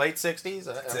 I know late 60s.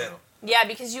 That's it. Yeah,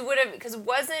 because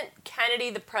wasn't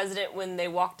Kennedy the president when they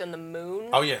walked on the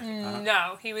moon? Oh, yeah.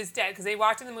 No, he was dead because they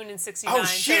walked on the moon in 69. Oh,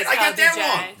 shit, I got that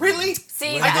wrong. Really?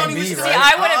 See, I thought he was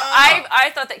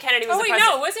I thought that Kennedy was the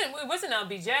president. No, it wasn't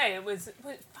LBJ. It was,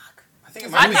 fuck. I think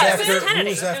it was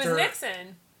Kennedy. It was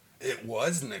Nixon. It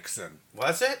was Nixon.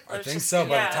 Was it? I think so.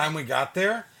 By the time we got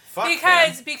there. Fuck,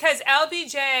 because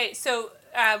LBJ,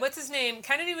 what's his name?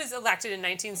 Kennedy was elected in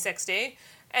 1960.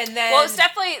 And then, well,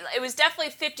 it was definitely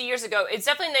 50 years ago. It's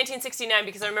definitely 1969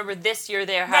 because I remember this year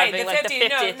they're having the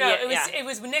 50th. No, it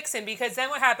was Nixon because then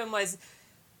what happened was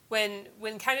when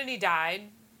Kennedy died,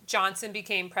 Johnson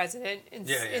became president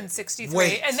in 63.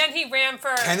 Wait, and then he ran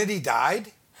for... Kennedy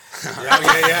died?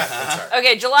 Yeah.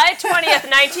 Okay, July 20th,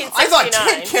 1969. I thought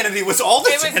Ted Kennedy was all the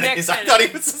Kennedys. I thought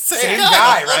he was the same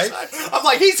guy, right? I'm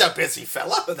like, he's a busy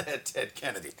fella, that Ted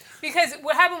Kennedy. Because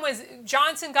what happened was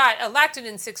Johnson got elected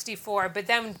in '64, but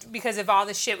then because of all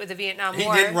the shit with the Vietnam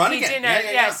War, he didn't run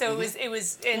again. So it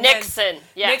was Nixon.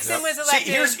 Nixon was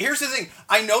elected. See, here's the thing.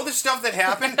 I know the stuff that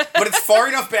happened, but it's far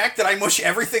enough back that I mush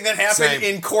everything that happened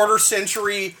in quarter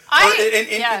century,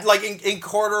 in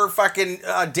quarter fucking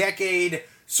decade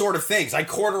sort of things. I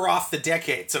quarter off the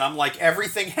decades, and I'm like,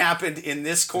 everything happened in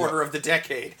this quarter of the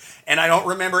decade, and I don't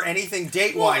remember anything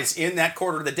date-wise in that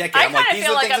quarter of the decade. I'm like, these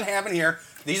are the things that happen here.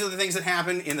 These are the things that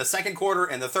happen in the second quarter,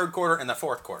 and the third quarter, and the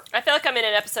fourth quarter. I feel like I'm in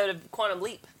an episode of Quantum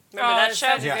Leap. Remember that show?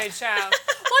 Such a good show. Well,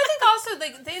 I think also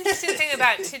the interesting thing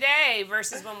about today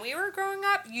versus when we were growing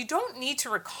up, you don't need to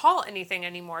recall anything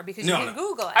anymore because you can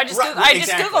Google it. I just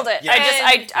Googled it. Yeah.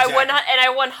 I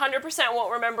 100%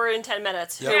 won't remember in 10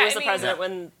 minutes who was the president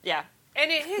when.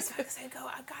 And it is because I go,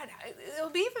 oh God, it'll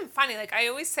be even funny. Like I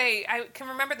always say, I can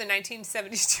remember the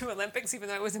 1972 Olympics, even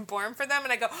though I wasn't born for them,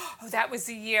 and I go, oh, that was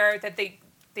the year that they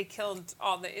killed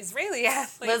all the Israeli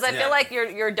athletes. Liz, I feel like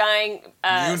your dying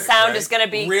Munich, sound is going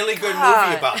to be really good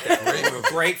movie about that.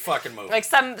 Great fucking movie. Like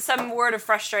some word of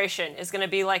frustration is going to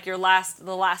be like the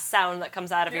last sound that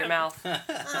comes out of your mouth.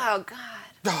 Oh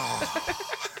God.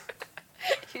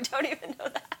 You don't even know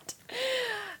that.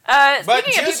 But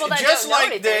just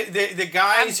like the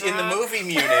guys in the movie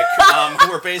Munich,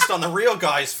 who are based on the real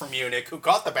guys from Munich who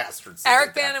caught the bastards.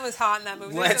 Eric Bana was hot in that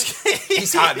movie.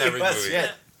 He's hot in every movie.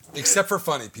 Yeah. Except for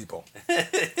funny people.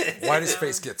 Why does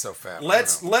face get so fat?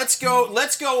 Let's go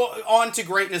on to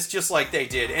greatness just like they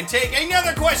did and take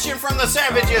another question from the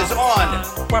savages on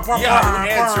Yahoo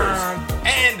Answers.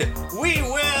 And we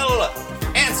will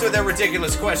answer their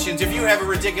ridiculous questions. If you have a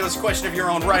ridiculous question of your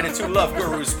own, write it to Love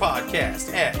Gurus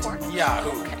Podcast at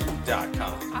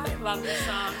yahoo.com. I love this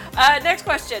song. Next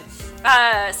question.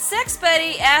 Sex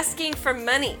buddy asking for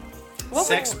money.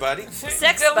 Sex buddy?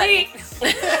 Sex buddy.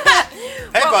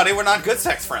 Hey, buddy, we're not good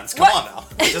sex friends. Come on now.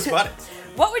 We're just buddies.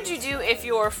 What would you do if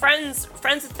your friends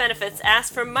with benefits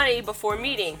asked for money before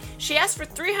meeting? She asked for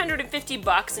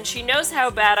 $350 and she knows how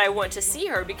bad I want to see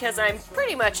her because I'm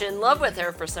pretty much in love with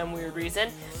her for some weird reason.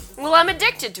 Well, I'm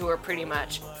addicted to her pretty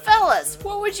much. Fellas,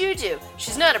 what would you do?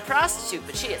 She's not a prostitute,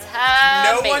 but she is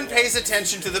high No one pays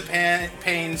attention to the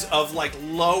pains of like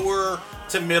lower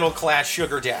to middle class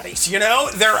sugar daddies. You know,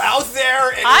 they're out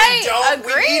there, and I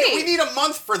agree. We need a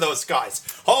month for those guys.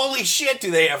 Holy shit,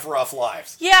 do they have rough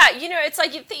lives? Yeah, it's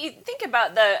like you think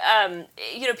about the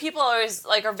people always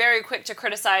like are very quick to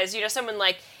criticize someone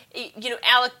like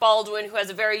Alec Baldwin, who has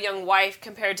a very young wife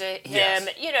compared to him.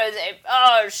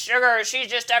 Yes. Sugar, she's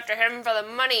just after him for the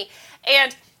money.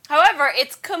 And however,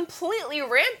 it's completely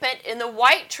rampant in the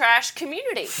white trash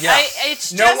community. Yeah.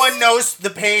 No one knows the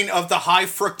pain of the high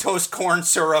fructose corn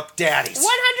syrup daddies.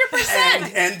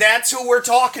 100%. And that's who we're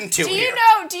talking to here.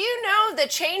 Do you know the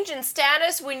change in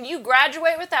status when you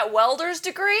graduate with that welder's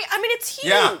degree? I mean, it's huge.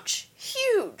 Yeah.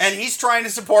 Huge. And he's trying to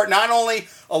support not only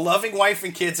a loving wife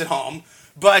and kids at home,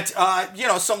 but,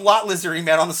 some lot lizard he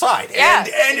met on the side. Yeah,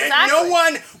 and exactly. No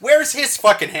one, where's his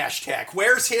fucking hashtag?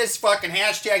 Where's his fucking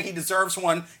hashtag? He deserves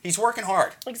one. He's working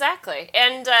hard. Exactly.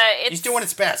 And he's doing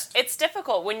his best. It's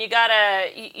difficult when you gotta,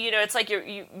 it's like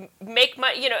you make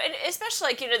money, and especially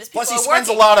like, these people Plus he spends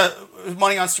a lot of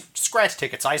money on scratch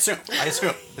tickets, I assume.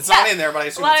 It's not in there, but I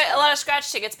assume a lot of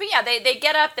scratch tickets. But yeah, they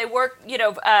get up, they work,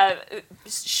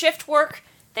 shift work.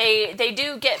 They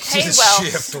do get paid well.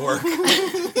 Shift work.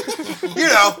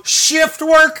 Shift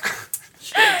work.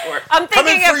 I'm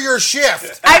thinking Coming for your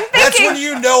shift. I'm thinking, that's when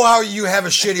you know how you have a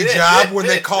shitty job, when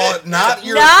they call it not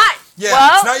your... it's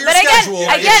not your schedule,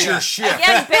 it's your shift.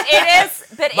 Again, but it is...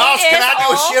 Mouse, can I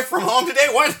do a shift from home today?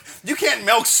 What? You can't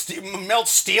melt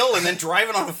steel and then drive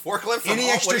it on a forklift from Any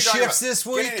home? extra shifts this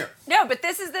week? No, but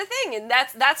this is the thing, and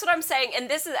that's what I'm saying. And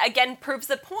this is, again, proves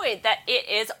the point that it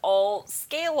is all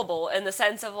scalable in the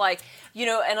sense of, like,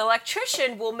 an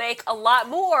electrician will make a lot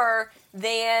more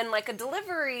than, like, a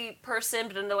delivery person,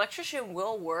 but an electrician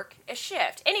will work a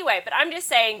shift. Anyway, but I'm just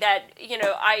saying that,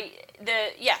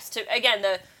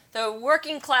 the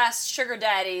working class sugar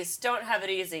daddies don't have it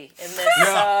easy in this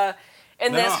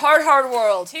this hard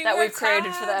world that we've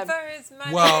created for them.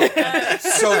 Well,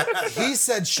 so he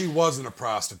said she wasn't a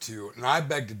prostitute, and I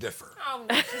beg to differ. Oh,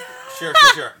 no. Sure.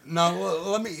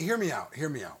 No, hear me out.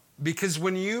 Because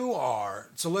when you are,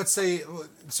 so let's say,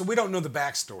 we don't know the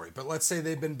backstory, but let's say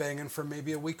they've been banging for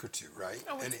maybe a week or two, right?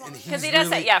 Because he does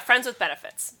say, friends with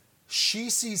benefits. She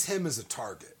sees him as a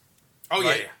target. Oh,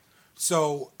 right? yeah.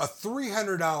 So a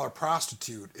 $300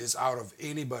 prostitute is out of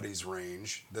anybody's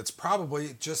range that's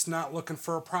probably just not looking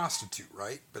for a prostitute,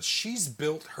 right? But she's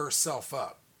built herself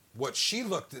up. What she's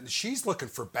looking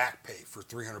for back pay for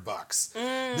 $300.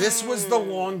 This was the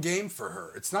long game for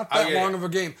her. It's not that long of a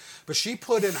game, but she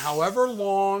put in however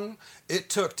long it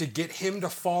took to get him to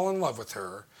fall in love with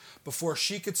her before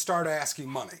she could start asking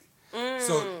money.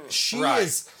 So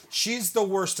she's the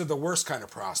worst of the worst kind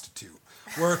of prostitute.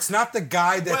 Where it's not the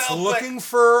guy that's looking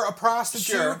for a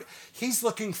prostitute. Sure. He's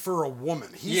looking for a woman.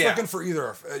 He's looking for either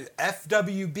a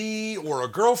FWB or a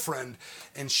girlfriend.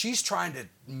 And she's trying to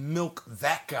milk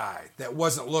that guy that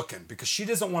wasn't looking. Because she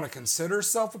doesn't want to consider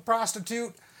herself a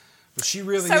prostitute. But she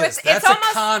really is. That's a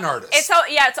con artist. It's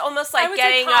almost like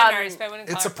getting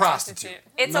it's a prostitute.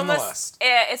 It's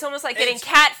almost like getting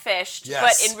catfished,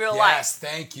 but in real life. Yes,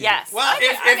 thank you. Yes. Well,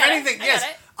 if anything, yes.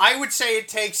 I would say it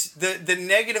takes the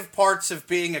negative parts of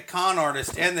being a con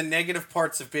artist and the negative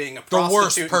parts of being a prostitute, the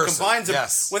worst person, and combines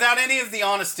them without any of the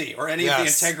honesty or any of the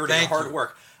integrity or hard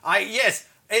work.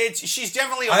 She's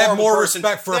definitely a horrible person. I have more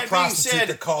respect for a prostitute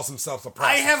that calls himself a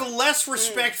prostitute. I have less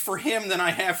respect for him than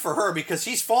I have for her because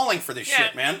he's falling for this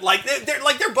shit, man. Like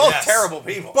they're both terrible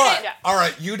people. But all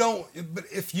right, But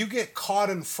if you get caught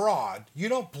in fraud, you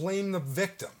don't blame the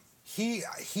victim. He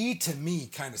to me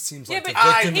kind of seems like the victim.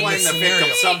 I blame the victim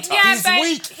sometimes. He's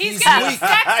weak. He's got weak.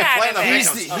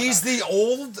 He's the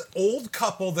old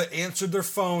couple that answered their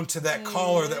phone to that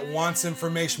caller that wants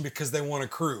information because they want a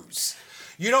cruise.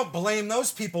 You don't blame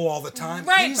those people all the time.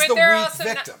 Right, He's but the they're weak also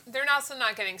victim. They're also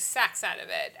not getting sex out of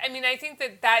it. I mean, I think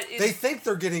that is... They think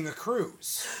they're getting a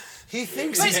cruise. He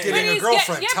thinks he's getting a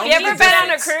girlfriend. Have you ever been on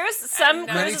a cruise? Some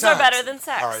cruises are better than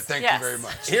sex. All right, thank you very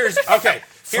much.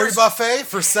 Free buffet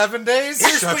for 7 days?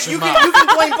 You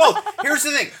can blame both. Here's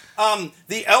the thing.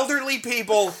 The elderly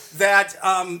people that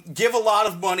give a lot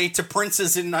of money to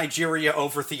princes in Nigeria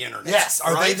over the internet. Yes.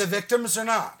 Are they the victims or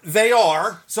not? They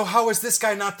are. So how is this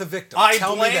guy not the victim?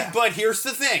 Tell me that. But here's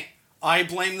the thing. I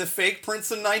blame the fake prince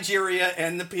of Nigeria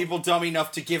and the people dumb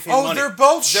enough to give him money. They're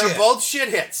both shit. They're both shit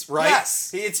hits, right?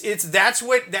 Yes. That's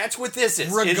what this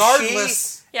is.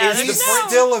 Regardless, is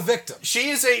still a victim. She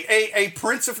is a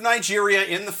prince of Nigeria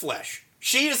in the flesh.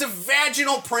 She is a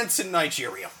vaginal prince in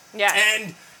Nigeria. Yeah.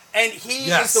 And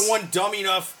he is the one dumb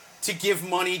enough to give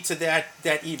money to that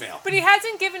email. But he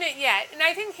hasn't given it yet. And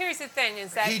I think here's the thing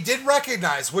is that... He did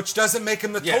recognize, which doesn't make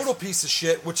him the total piece of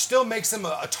shit, which still makes him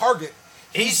a target.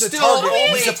 He's the target.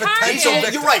 He's a potential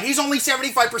victim. You're right. He's only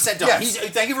 75% done. Yes.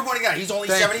 Thank you for pointing out. He's only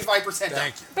 75% done.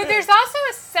 Thank you. But there's also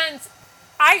a sense...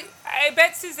 I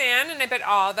bet Suzanne and I bet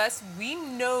all of us, we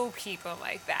know people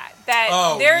like that.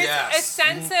 There's a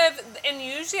sense of... And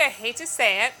usually, I hate to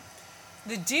say it,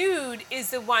 the dude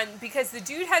is the one... Because the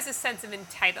dude has a sense of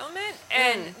entitlement.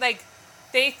 And,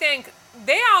 they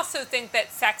also think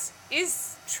that sex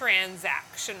is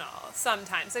transactional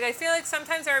sometimes. I feel like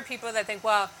sometimes there are people that think,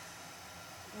 well...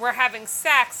 We're having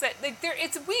sex.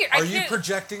 It's weird. Are you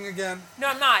projecting again? No,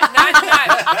 I'm not.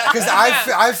 Because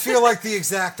I feel like the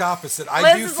exact opposite.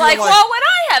 Liz is like, well, when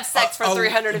I have sex for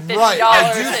 $350,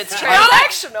 it's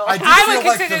transactional. I would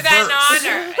consider that an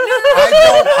honor.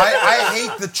 I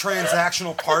hate the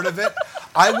transactional part of it.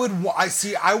 I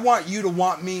want you to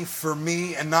want me for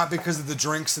me and not because of the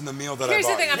drinks and the meal that Here's I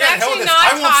bought. Here's the thing.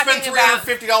 I won't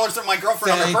spend $350 on my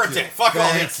girlfriend on her birthday. Fuck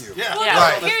all this. Thank you.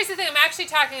 Well, here's the thing. I'm actually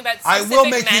talking about I will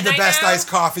make you the best iced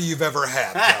coffee you've ever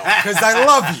had, because I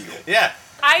love you. Yeah.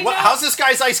 How's this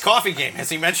guy's iced coffee game? Has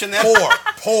he mentioned that?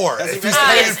 Poor. If he's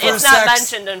paying for it's sex, not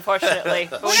mentioned, unfortunately.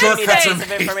 Shortcuts are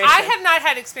made. I have not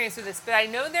had experience with this, but I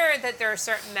know that there are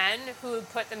certain men who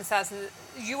put themselves in...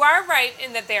 You are right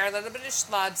in that they are a little bit of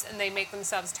schlubs and they make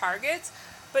themselves targets,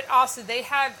 but also they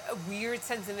have a weird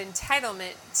sense of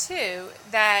entitlement, too,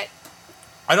 that...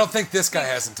 I don't think this guy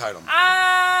has entitlement.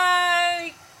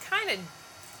 I kind of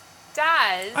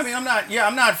does. I mean,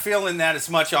 I'm not feeling that as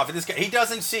much off of this guy. He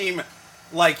doesn't seem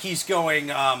like he's going,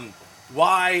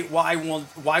 why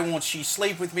won't she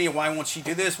sleep with me? Why won't she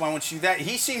do this? Why won't she do that?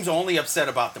 He seems only upset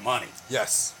about the money.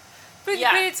 Yes. But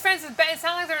it's friends with, it's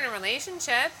not like they're in a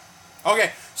relationship.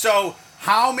 Okay, so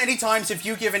how many times have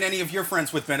you given any of your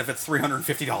friends with benefits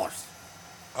 $350?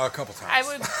 A couple times. I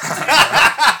would.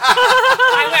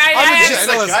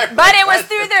 But it was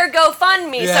through their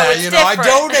GoFundMe, so it's different. I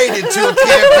donated to a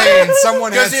campaign.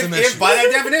 Someone had some issues. By that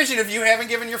definition, if you haven't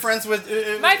given your friends with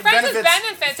my friends with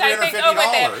benefits, I think, they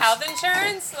have health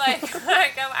insurance. I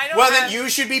don't. Well, then you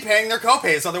should be paying their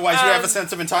copays. Otherwise, you have a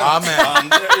sense of entitlement.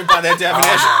 By that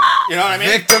definition, you know what I mean?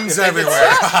 Victims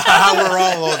everywhere. We're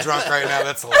all a little drunk right now.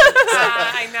 That's hilarious.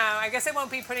 I know. I guess I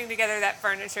won't be putting together that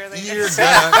furniture later. You're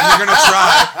gonna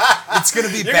try. It's going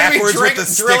to be backwards with the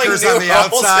stickers on the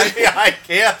outside. Yeah, I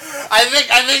can't. I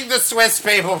think the Swiss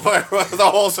people put the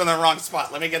holes in the wrong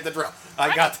spot. Let me get the drill.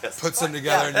 I got this. Puts them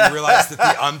together and you realize that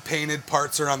the unpainted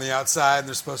parts are on the outside and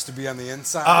they're supposed to be on the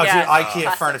inside. Oh, dude,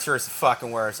 IKEA furniture is the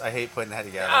fucking worst. I hate putting that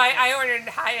together. I ordered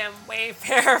high-end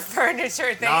Wayfair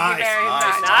furniture. Thank you very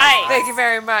much. Nice. Thank you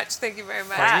very much. Thank you very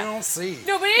much. But you don't see.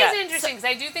 No, but it is interesting because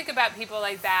I do think about people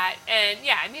like that. And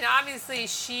yeah, I mean, obviously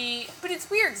but it's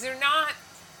weird because they're not,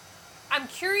 I'm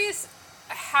curious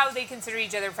how they consider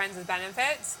each other friends with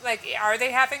benefits. Like, are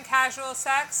they having casual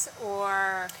sex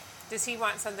or does he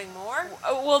want something more?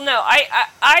 Well, no,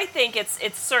 I think it's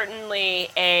certainly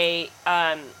a,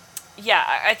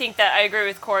 I think that I agree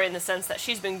with Kory in the sense that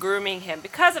she's been grooming him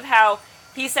because of how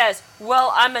he says,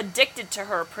 well, I'm addicted to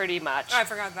her pretty much. Oh, I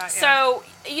forgot that, So,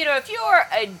 if you're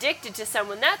addicted to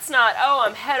someone, that's not,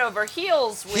 I'm head over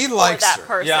heels with that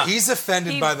person. Yeah. He's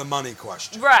offended by the money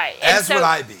question. Right. As would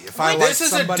I be. If I this like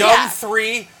is somebody, a dumb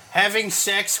 3 having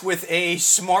sex with a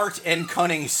smart and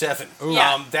cunning 7.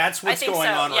 That's what's going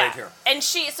on right here. And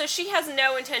she has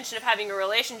no intention of having a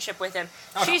relationship with him.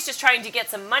 She's just trying to get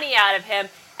some money out of him,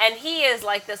 and he is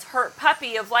like this hurt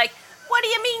puppy of like, what do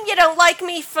you mean you don't like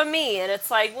me for me? And it's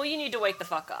like, well, you need to wake the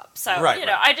fuck up. So,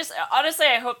 I just, honestly,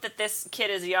 I hope that this kid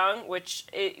is young,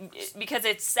 because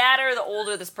it's sadder the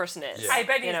older this person is. Yeah. I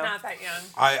bet he's not that young.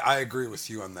 I agree with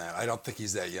you on that. I don't think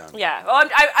he's that young. Yeah. Well,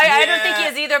 I don't think he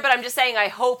is either, but I'm just saying I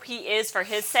hope he is for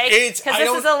his sake. Because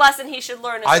this is a lesson he should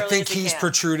learn as early as he can. I think he's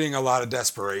protruding a lot of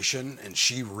desperation, and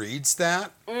she reads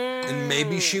that. And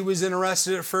maybe she was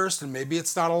interested at first, and maybe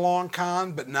it's not a long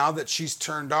con, but now that she's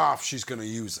turned off, she's going to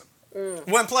use him.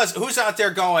 When plus, who's out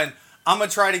there going, I'm going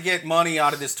to try to get money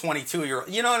out of this 22-year-old?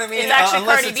 You know what I mean? It's actually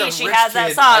Cardi B. She has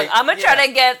that song. I'm going to try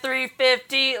to get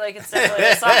 $350. Like, it's definitely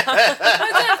a song.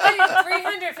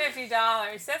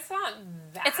 $350. That's not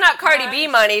that It's not Cardi much. B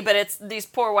money, but it's these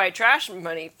poor white trash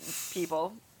money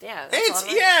people. Yeah.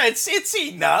 It's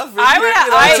enough.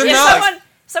 If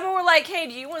someone were like, hey,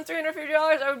 do you want $350?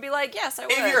 I would be like, yes, I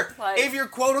would. If you're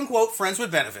quote unquote friends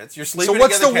with benefits, you're sleeping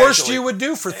together. So what's the casually, worst you would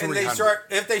do for $300?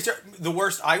 If they start, the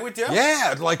worst I would do?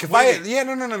 Yeah, like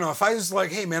no. If I was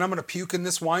like, hey man, I'm gonna puke in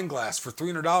this wine glass for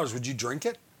 $300, would you drink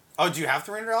it? Oh, do you have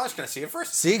 $300? Can I see it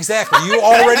first? See, exactly. You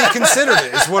already considered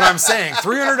it, is what I'm saying.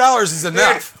 $300 is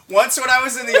enough. Dude, once when I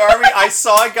was in the Army, I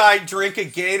saw a guy drink a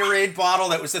Gatorade bottle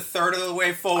that was a third of the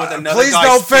way full with another Please guy's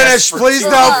don't finish. Please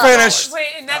don't finish. Wait,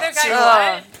 another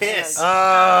guy what? Piss.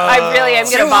 I really am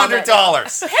going to vomit. $200.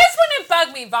 Piss wouldn't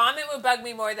bug me. Vomit would bug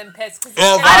me more than piss. I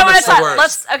don't want to talk. I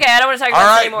don't want to talk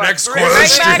about this anymore. Next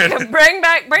question. Bring it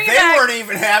back. They weren't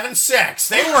even having sex.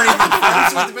 They weren't even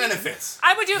friends with the benefits.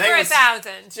 I would do it for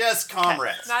 1,000. Just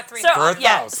comrades. Not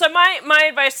 300. So my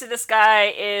advice to this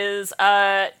guy is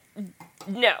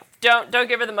no, don't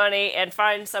give her the money and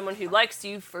find someone who likes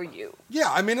you for you.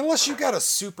 Yeah, I mean, unless you got a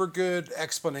super good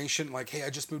explanation, like, hey,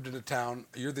 I just moved into town.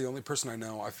 You're the only person I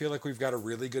know. I feel like we've got a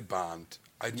really good bond.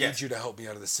 I need you to help me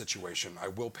out of this situation. I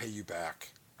will pay you back.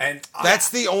 And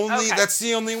that's the only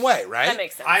way, right? That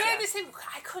makes sense. I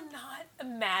could not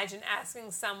imagine asking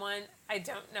someone I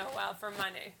don't know well for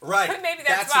money. Right. But maybe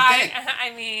that's why. I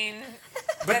mean.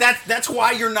 But that's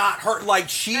why you're not hurt. Like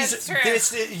she's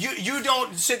this. You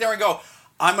don't sit there and go,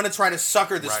 I'm going to try to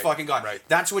sucker this fucking guy. Right.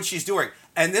 That's what she's doing.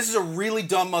 And this is a really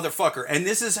dumb motherfucker. And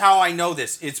this is how I know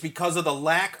this. It's because of the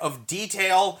lack of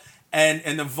detail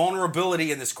and the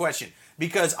vulnerability in this question.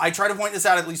 Because I try to point this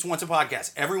out at least once a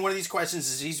podcast. Every one of these questions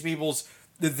is these people's,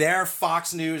 their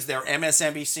Fox News, their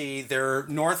MSNBC, their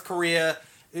North Korea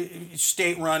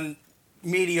state-run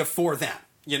media for them,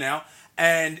 you know?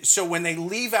 And so when they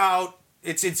leave out,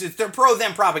 it's they're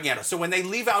pro-them propaganda. So when they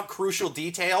leave out crucial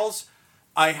details,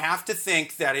 I have to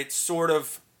think that it's sort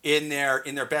of in their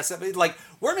best. Like,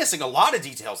 we're missing a lot of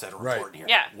details that are important here.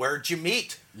 Yeah. Where'd you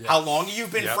meet? Yes. How long have you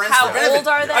been friends for benefits? How old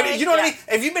are they? I mean, you know what I mean?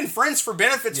 If you've been friends for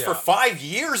benefits for 5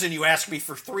 years and you ask me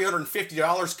for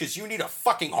 $350 because you need a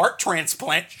fucking heart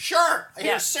transplant, sure,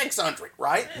 here's $600,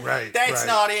 right? Right. That's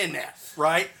not in there,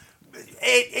 right?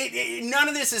 None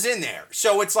of this is in there.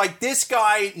 So it's like this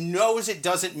guy knows it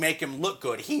doesn't make him look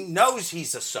good. He knows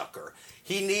he's a sucker.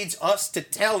 He needs us to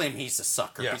tell him he's a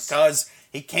sucker because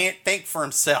he can't think for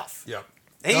himself. Yep.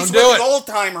 He's what the old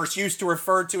timers used to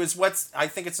refer to as I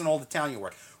think it's an old Italian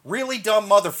word. Really dumb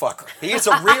motherfucker. He is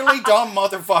a really dumb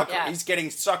motherfucker. Yeah. He's getting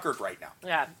suckered right now.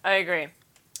 Yeah, I agree. I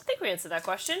think we answered that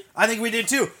question. I think we did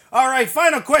too. All right,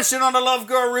 final question on the Love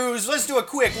Gurus. Let's do a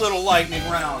quick little lightning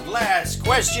round. Last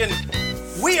question.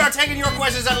 We are taking your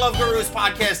questions at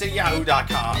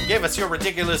loveguruspodcast@yahoo.com. Give us your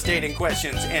ridiculous dating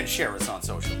questions and share us on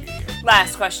social media.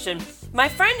 Last question. My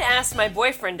friend asked my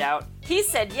boyfriend out, He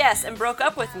said yes and broke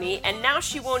up with me, and now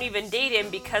she won't even date him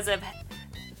because of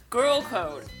girl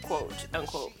code, quote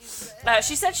unquote.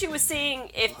 She said she was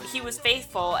seeing if he was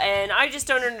faithful, and I just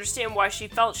don't understand why she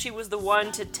felt she was the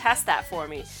one to test that for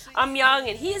me. I'm young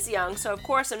and he's young, so of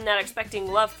course I'm not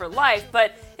expecting love for life,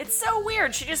 but it's so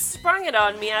weird. She just sprung it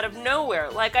on me out of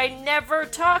nowhere, like I never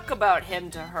talk about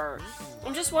him to her.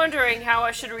 I'm just wondering how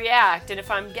I should react and if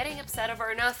I'm getting upset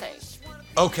over nothing.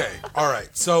 Okay, all right.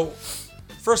 So,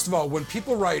 first of all, when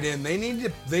people write in, they need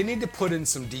to put in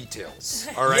some details.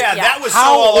 All right. Yeah, that was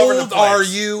how so all over the old place. are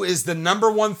you is the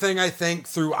number one thing I think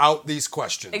throughout these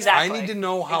questions. Exactly. I need to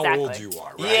know how old you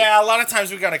are. Right? Yeah, a lot of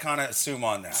times we got to kind of assume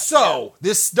on that. So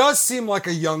this does seem like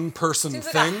a young person Seems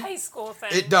thing. like a high school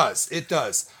thing. It does. It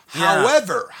does. Yeah.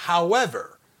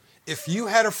 However, if you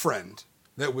had a friend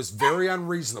that was very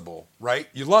unreasonable, right?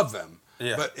 You love them.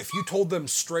 Yeah. But if you told them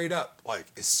straight up, like,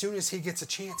 as soon as he gets a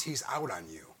chance, he's out on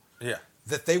you. Yeah.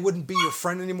 That they wouldn't be your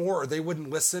friend anymore, or they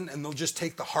wouldn't listen, and they'll just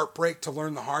take the heartbreak to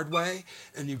learn the hard way,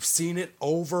 and you've seen it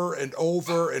over and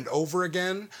over and over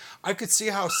again, I could see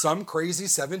how some crazy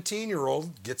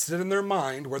 17-year-old gets it in their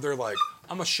mind where they're like,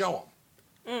 I'm going to show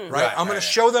them. Right? I'm going to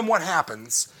show them what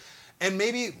happens. And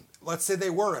maybe, let's say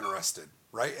they were interested,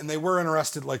 right? And they were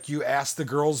interested, like you asked the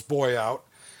girl's boy out.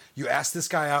 You asked this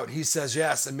guy out, he says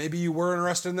yes, and maybe you were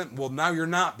interested in them. Well, now you're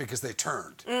not because they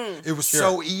turned. It was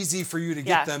so easy for you to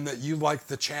get them that you liked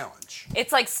the challenge.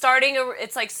 It's like starting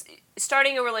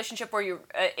a relationship where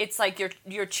it's like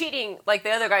you're cheating, like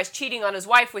the other guy's cheating on his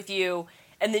wife with you,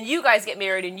 and then you guys get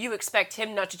married and you expect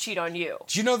him not to cheat on you.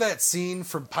 Do you know that scene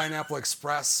from Pineapple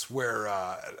Express where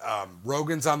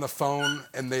Rogan's on the phone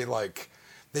and they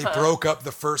broke up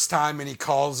the first time, and he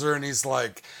calls her and he's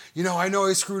like, I know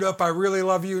I screwed up. I really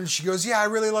love you. And she goes, yeah, I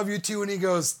really love you too. And he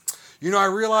goes, I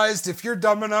realized if you're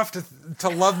dumb enough to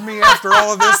love me after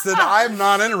all of this, then I'm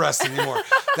not interested anymore.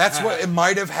 That's what it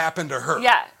might have happened to her.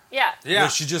 Yeah. Where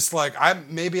she's just like,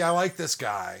 maybe I like this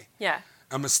guy. Yeah.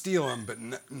 I'm going to steal him, but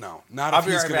no, not I'll if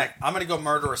be he's right going back. I'm going to go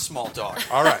murder a small dog.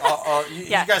 All right. You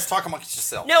guys talk amongst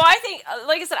yourselves. No, I think,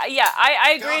 like I said,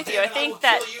 I agree with you. I think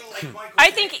that,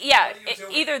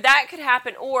 either that could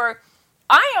happen, or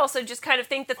I also just kind of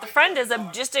think that the friend is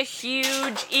just a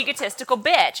huge egotistical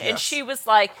bitch, and she was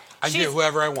like, I get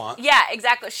whoever I want. Yeah,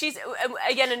 exactly. She's,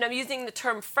 again, and I'm using the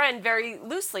term friend very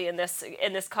loosely in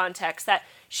this context, that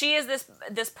she is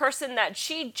this person that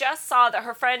she just saw that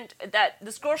her friend, that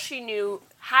this girl she knew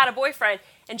had a boyfriend,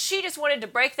 and she just wanted to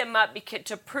break them up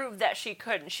to prove that she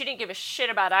couldn't. She didn't give a shit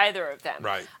about either of them.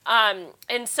 Right.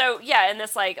 And so, and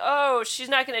this like, oh, she's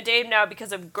not going to date him now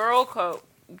because of girl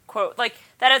quote. Like,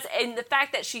 that is, and the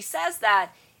fact that she says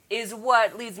that is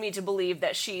what leads me to believe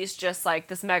that she's just like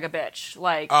this mega bitch.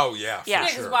 Like, oh yeah, yeah,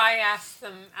 because why I asked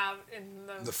them out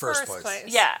in the first place.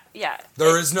 Yeah.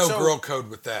 There is no girl code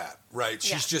with that, right?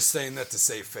 She's just saying that to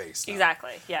save face. Now.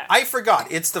 Exactly. Yeah. I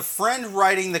forgot. It's the friend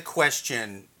writing the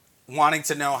question, wanting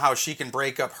to know how she can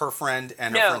break up her friend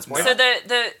and her friend's boyfriend.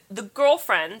 So the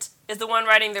girlfriend is the one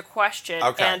writing the question,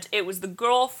 and it was the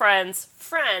girlfriend's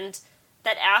friend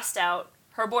that asked out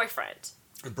her boyfriend.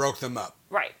 It broke them up.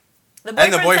 Right. And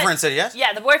the boyfriend said yes?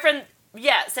 Yeah, the boyfriend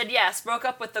said yes, broke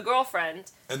up with the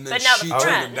girlfriend. And then but now she the friend,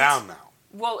 turned him down now.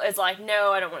 Well, it's like,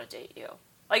 no, I don't want to date you.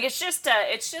 Like, it's just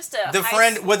a the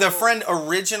friend, when the friend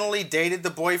originally dated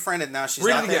the boyfriend and now she's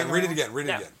not dating him? Read it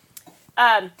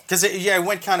again. Because it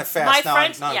went kind of fast. Now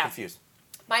I'm confused.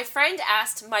 My friend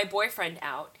asked my boyfriend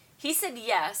out. He said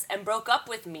yes and broke up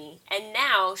with me, and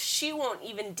now she won't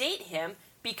even date him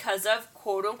because of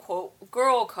quote-unquote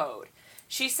girl code.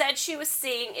 She said she was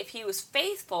seeing if he was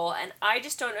faithful, and I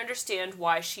just don't understand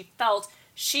why she felt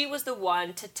she was the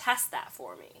one to test that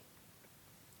for me.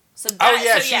 So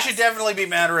she should definitely be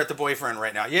madder at the boyfriend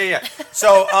right now. Yeah.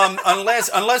 So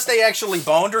unless they actually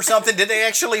boned or something, did they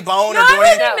actually bone or do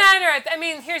anything? I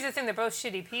mean, here's the thing: they're both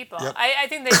shitty people. Yep. I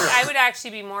think that I would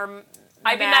actually be more.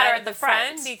 I'd be madder at the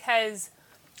friend because.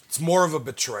 It's more of a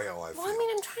betrayal, I feel. Well, I mean,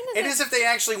 I'm trying to... It is if they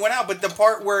actually went out, but the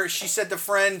part where she said the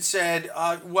friend said,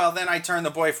 well, then I turned the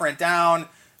boyfriend down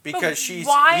because he's a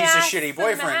shitty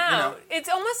boyfriend. It's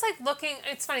almost like looking...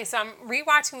 It's funny, so I'm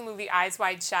rewatching the movie Eyes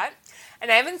Wide Shut, and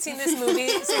I haven't seen this movie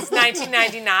since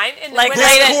 1999. And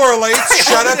this correlates.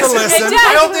 Shut up and listen.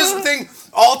 I hope this thing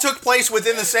all took place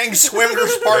within the same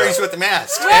swingers parties with the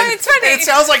mask. Well, it's funny. It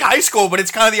sounds like high school, but it's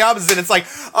kind of the opposite. It's like,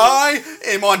 I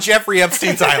am on Jeffrey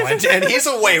Epstein's island, and he's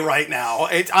away right now.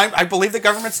 I believe the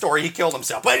government story, he killed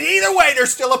himself. But either way,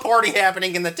 there's still a party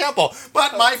happening in the temple.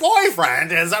 But my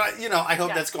boyfriend is, I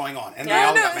hope that's that's going on, and they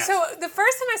all got mad. So the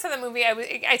first time I saw the movie,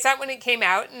 I saw it when it came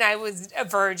out, and I was a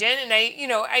virgin, and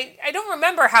I don't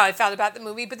remember how I felt about the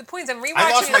movie, but the point is I'm rewatching it now.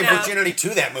 I lost my virginity to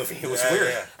that movie. It was weird.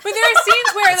 Yeah. But there are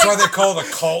scenes where that's why they call it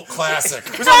a cult classic.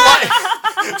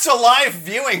 It's a live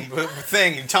viewing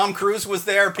thing. Tom Cruise was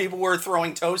there. People were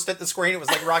throwing toast at the screen. It was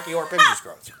like Rocky Horror Picture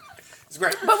Show. It's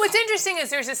great. But what's interesting is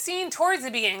there's a scene towards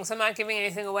the beginning, so I'm not giving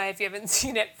anything away if you haven't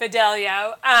seen it,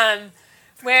 Fidelio,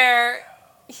 where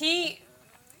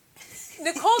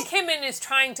Nicole Kidman is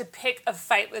trying to pick a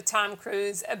fight with Tom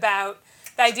Cruise about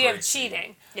the idea of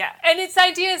cheating. Yeah. And its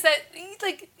idea is that,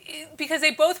 like, because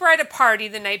they both were at a party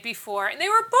the night before, and they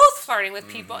were both flirting with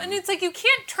people, and it's like you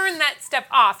can't turn that step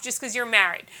off just because you're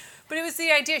married. But it was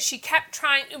the idea, she kept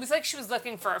trying, it was like she was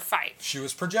looking for a fight. She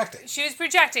was projecting.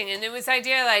 And it was the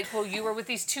idea like, well, you were with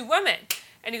these two women.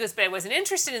 And he goes, but I wasn't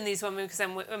interested in these women because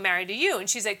I'm married to you. And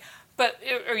she's like, but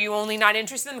are you only not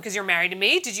interested in them because you're married to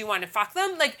me? Did you want to fuck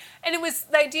them? Like, and it was,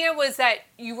 the idea was that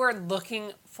you were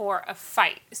looking for a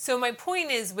fight. So my point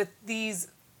is with this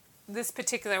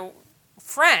particular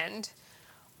friend,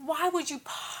 why would you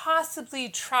possibly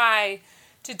try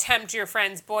to tempt your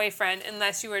friend's boyfriend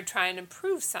unless you were trying to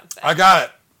prove something? I got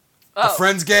it. The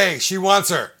friend's gay. She wants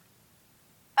her.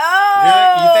 Oh,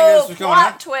 yeah, you think this was going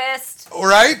plot on? twist.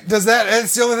 Right?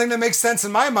 That's the only thing that makes sense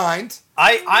in my mind.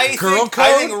 I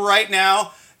think right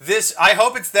now, I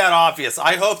hope it's that obvious.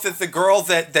 I hope that the girl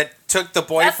that took the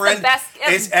boyfriend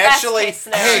is actually.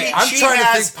 Hey, I'm trying to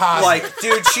think positive. Like,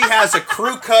 dude, she has a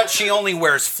crew cut. She only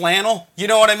wears flannel. You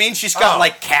know what I mean? She's got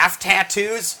like calf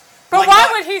tattoos. But why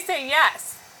would he say yes?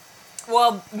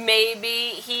 Well, maybe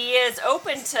he is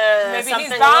open to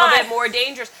something a little bit more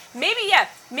dangerous. Maybe, yeah.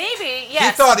 Maybe, yes.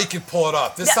 He thought he could pull it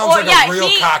off. This sounds like a real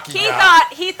cocky guy.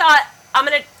 He thought I'm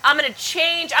gonna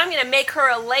change. I'm gonna make her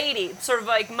a lady, sort of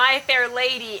like My Fair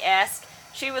Lady-esque.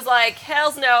 She was like,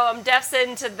 hell's no, I'm deaf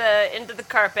into the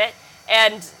carpet,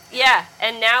 and yeah,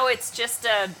 and now it's just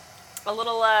a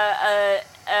little a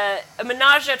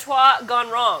menage a trois gone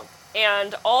wrong.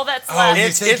 And all that's left. You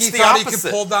think it's he the thought opposite. he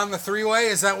could pull down the three-way?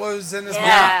 Is that what was in his mind?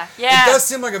 Yeah. It does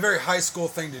seem like a very high school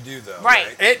thing to do, though.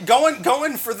 Right.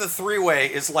 Going for the three-way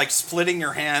is like splitting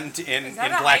your hand in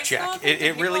blackjack.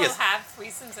 It really is. Have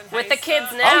threesomes in with high the kids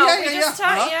school? now. Oh, we just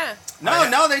talked,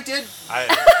 No, they did. I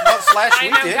We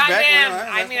know, did. goddamn.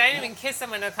 I mean, I didn't even kiss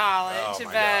someone in college,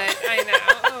 but I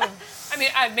know. I mean,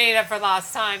 I've made up for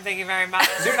lost time. Thank you very much.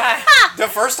 The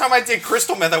first time I did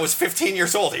crystal meth, I was 15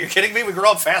 years old. Are you kidding me? We grew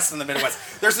up fast in the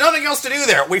Midwest. There's nothing else to do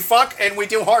there. We fuck and we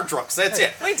do hard drugs. That's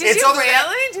it. Wait, did you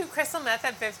really do crystal meth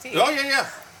at 15? Oh, yeah.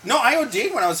 No, I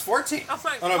OD'd when I was 14. Oh,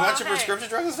 my God. On a bunch of prescription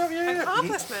drugs and stuff. Yeah.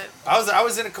 Accomplishment. I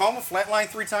was in a coma, flatline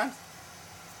 3 times.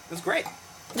 It was great.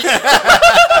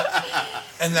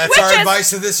 And that's our advice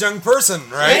to this young person,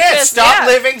 right? Yeah, stop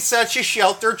living such a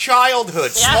sheltered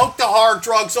childhood. Yeah. Smoke the hard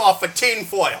drugs off a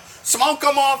tinfoil. Smoke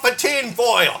them off a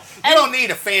tinfoil. You don't need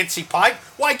a fancy pipe.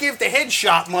 Why give the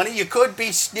headshot money you could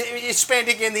be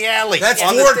spending in the alley? That's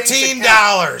on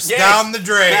 $14 Yes. down the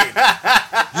drain.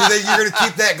 You think you're going to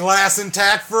keep that glass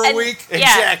intact for a week? Yeah,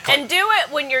 Exactly. and do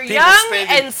it when you're young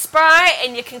and spry,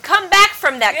 and you can come back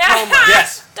from that coma.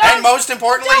 Yes. And most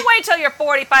importantly, Don't wait till you're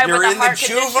 45 you're with a in the heart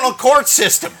condition. juvenile court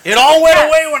system. It all went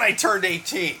away when I turned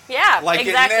 18. Yeah, like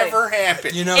exactly. it never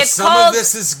happened. You know, It's some called- of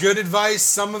this is good advice.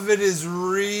 Some of it is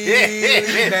really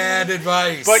bad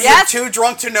advice. But Yes. you're too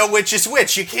drunk to know which is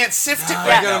which. You can't sift it I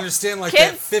right gotta now. understand, like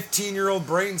Kids- that 15-year-old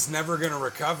brain's never gonna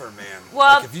recover, man.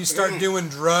 Well- like if you start doing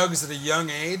drugs at a young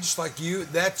age, like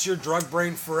that's your drug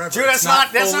brain forever. Dude, It's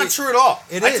that's fully- not true at all.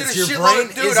 It I is. did a Your shitload brain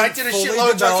of, dude, I did a isn't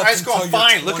shitload of drugs in high school. I'm fully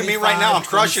fine. Look at me right now. I'm 25,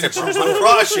 crushing it, bro. 26. I'm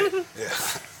crushing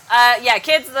it. Yeah,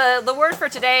 kids, the word for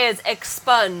today is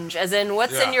expunge, as in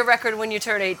what's in your record when you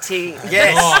turn 18.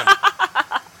 Yes.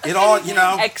 It all,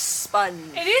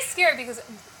 Expunge. It is scary because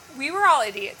we were all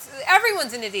idiots.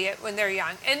 Everyone's an idiot when they're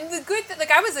young. And the good thing,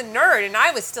 like I was a nerd and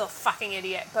I was still a fucking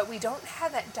idiot, but we don't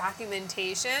have that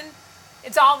documentation.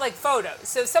 It's all like photos.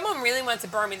 So if someone really wants to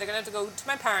burn me, they're going to have to go to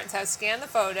my parents' house, scan the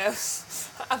photos,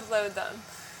 upload them.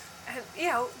 And,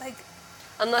 like...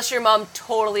 Unless your mom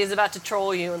totally is about to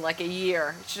troll you in like a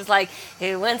year. She's like,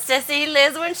 who wants to see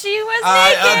Liz when she was I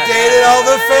naked? updated all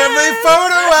the family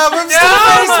photo albums to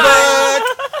Facebook.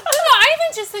 No, I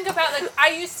even just think about, like, I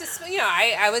used to,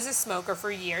 I was a smoker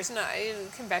for years, and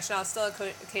confession, I'll still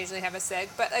occasionally have a cig,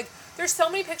 but, like, there's so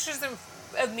many pictures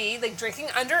of me, like, drinking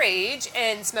underage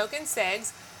and smoking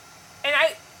cigs, and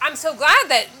I'm so glad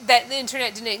that the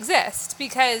internet didn't exist,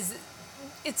 because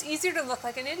it's easier to look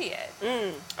like an idiot.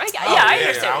 I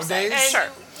understand. Nowadays, And Sure.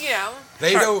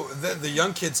 they don't. The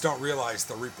young kids don't realize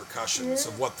the repercussions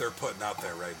of what they're putting out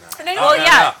there right now. And I Well,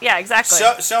 don't yeah, exactly.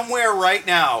 Somewhere right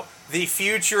now, the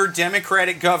future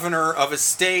Democratic governor of a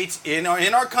state in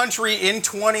our country in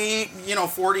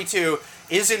 2042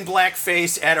 is in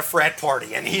blackface at a frat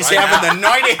party, and he's having the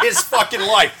night of his fucking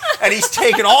life, and he's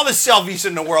taking all the selfies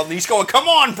in the world, and he's going, "Come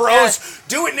on, bros,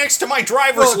 do it next to my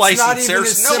driver's license." Not even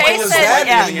There's as no simple as that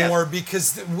Yeah. anymore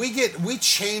because we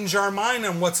change our mind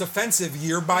on what's offensive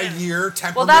year by year,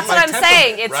 temperament Well, that's what by I'm temperament,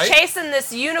 saying. It's right? chasing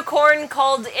this unicorn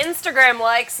called Instagram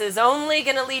likes is only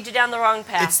going to lead you down the wrong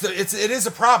path. It is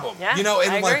a problem, Yeah, and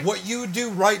I like agree. what you do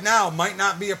right now might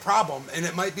not be a problem, and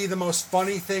it might be the most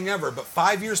funny thing ever. But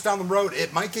 5 years down the road,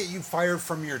 it might get you fired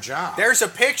from your job. There's a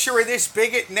picture of this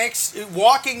bigot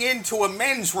walking into a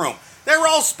men's room. They're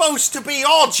all supposed to be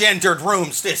all gendered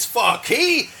rooms. This fuck.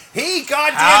 He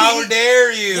goddamn. How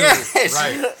dare you? Yes.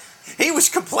 Right. He was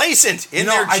complacent in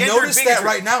their I gendered noticed bigotry. that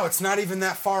right now. It's not even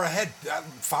that far ahead.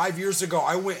 5 years ago,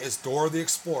 I went as Dora the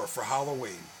Explorer for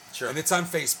Halloween. Sure. And it's on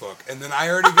Facebook. And then I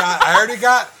already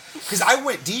got, because I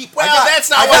went deep. Well, that's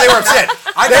not why they were upset.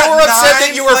 They were upset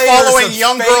that you were following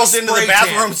young girls into the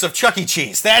bathrooms of Chuck E.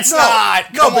 Cheese. That's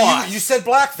not. Come on. You said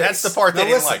blackface. That's the part they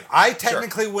didn't like. I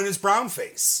technically went as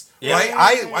brownface. Yeah. Right?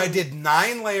 I did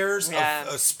 9 layers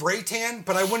of spray tan,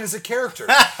 but I went as a character.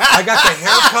 I got the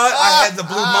haircut. I had the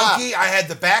blue monkey. I had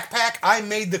the backpack. I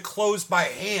made the clothes by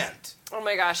hand. Oh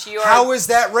my gosh, you are. How is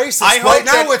that racist? Right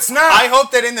now it's not. I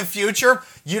hope that in the future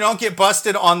you don't get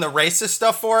busted on the racist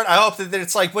stuff for it. I hope that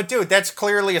it's like, but dude, that's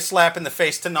clearly a slap in the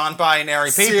face to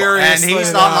non-binary people, Seriously, and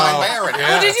he's not non-binary. Yeah,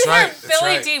 Well, did you hear that's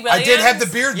Billy right. D. Williams? I did have the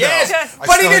beard, though. Yes, I but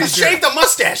he still didn't have the beard. shave the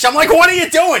mustache. I'm like, what are you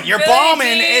doing? You're Billy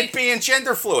bombing D. it being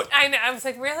gender fluid. I know. I was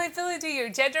like, really, Billy D. You're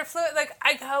gender fluid? Like,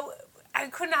 I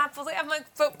could not believe. I'm like,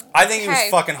 but I think he was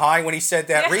okay. fucking high when he said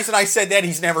that. Yeah. Reason I said that,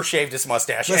 he's never shaved his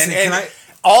mustache. Listen, and can I-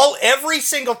 every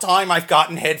single time I've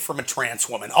gotten head from a trans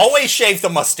woman, always shave the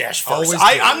mustache first. Always do.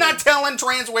 I'm not telling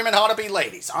trans women how to be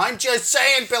ladies. I'm just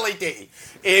saying, Billy D,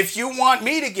 if you want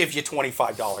me to give you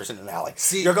 $25 in an alley,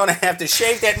 you're going to have to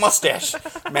shave that mustache,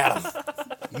 madam.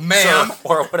 Ma'am. Sir,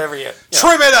 or whatever you know.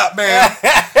 Trim it up, man.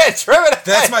 Trim it up.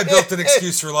 That's my built-in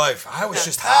excuse for life. I was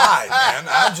just high, man.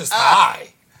 I'm just high.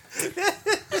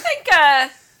 I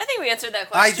think we answered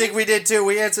that question. I think we did too.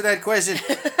 We answered that question.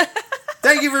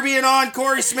 Thank you for being on,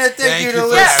 Kory Smith. Thank you to you for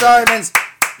Liz having Simons.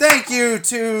 Thank you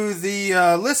to the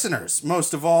listeners,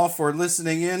 most of all, for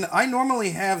listening in. I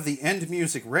normally have the end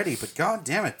music ready, but god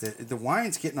damn it, the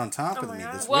wine's getting on top of me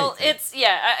this Well, week. it's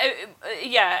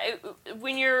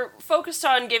when you're focused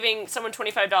on giving someone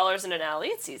 $25 in an alley,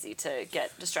 it's easy to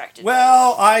get distracted.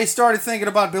 Well, I started thinking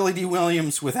about Billy D.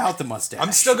 Williams without the mustache.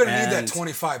 I'm still going to need that And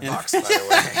 $25, by the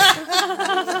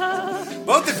way.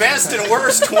 Both the best and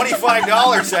worst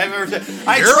 $25 I've ever done.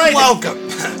 You're welcome.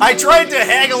 I tried to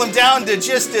haggle him down to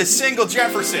just a single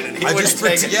Jefferson, and he I wouldn't just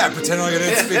take it. pretend like I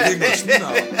didn't speak English. No.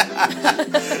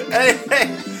 Hey,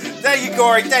 thank you,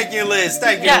 Kory. Thank you, Liz.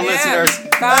 Thank you, listeners.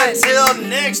 Bye. Until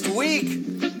next week.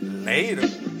 Later.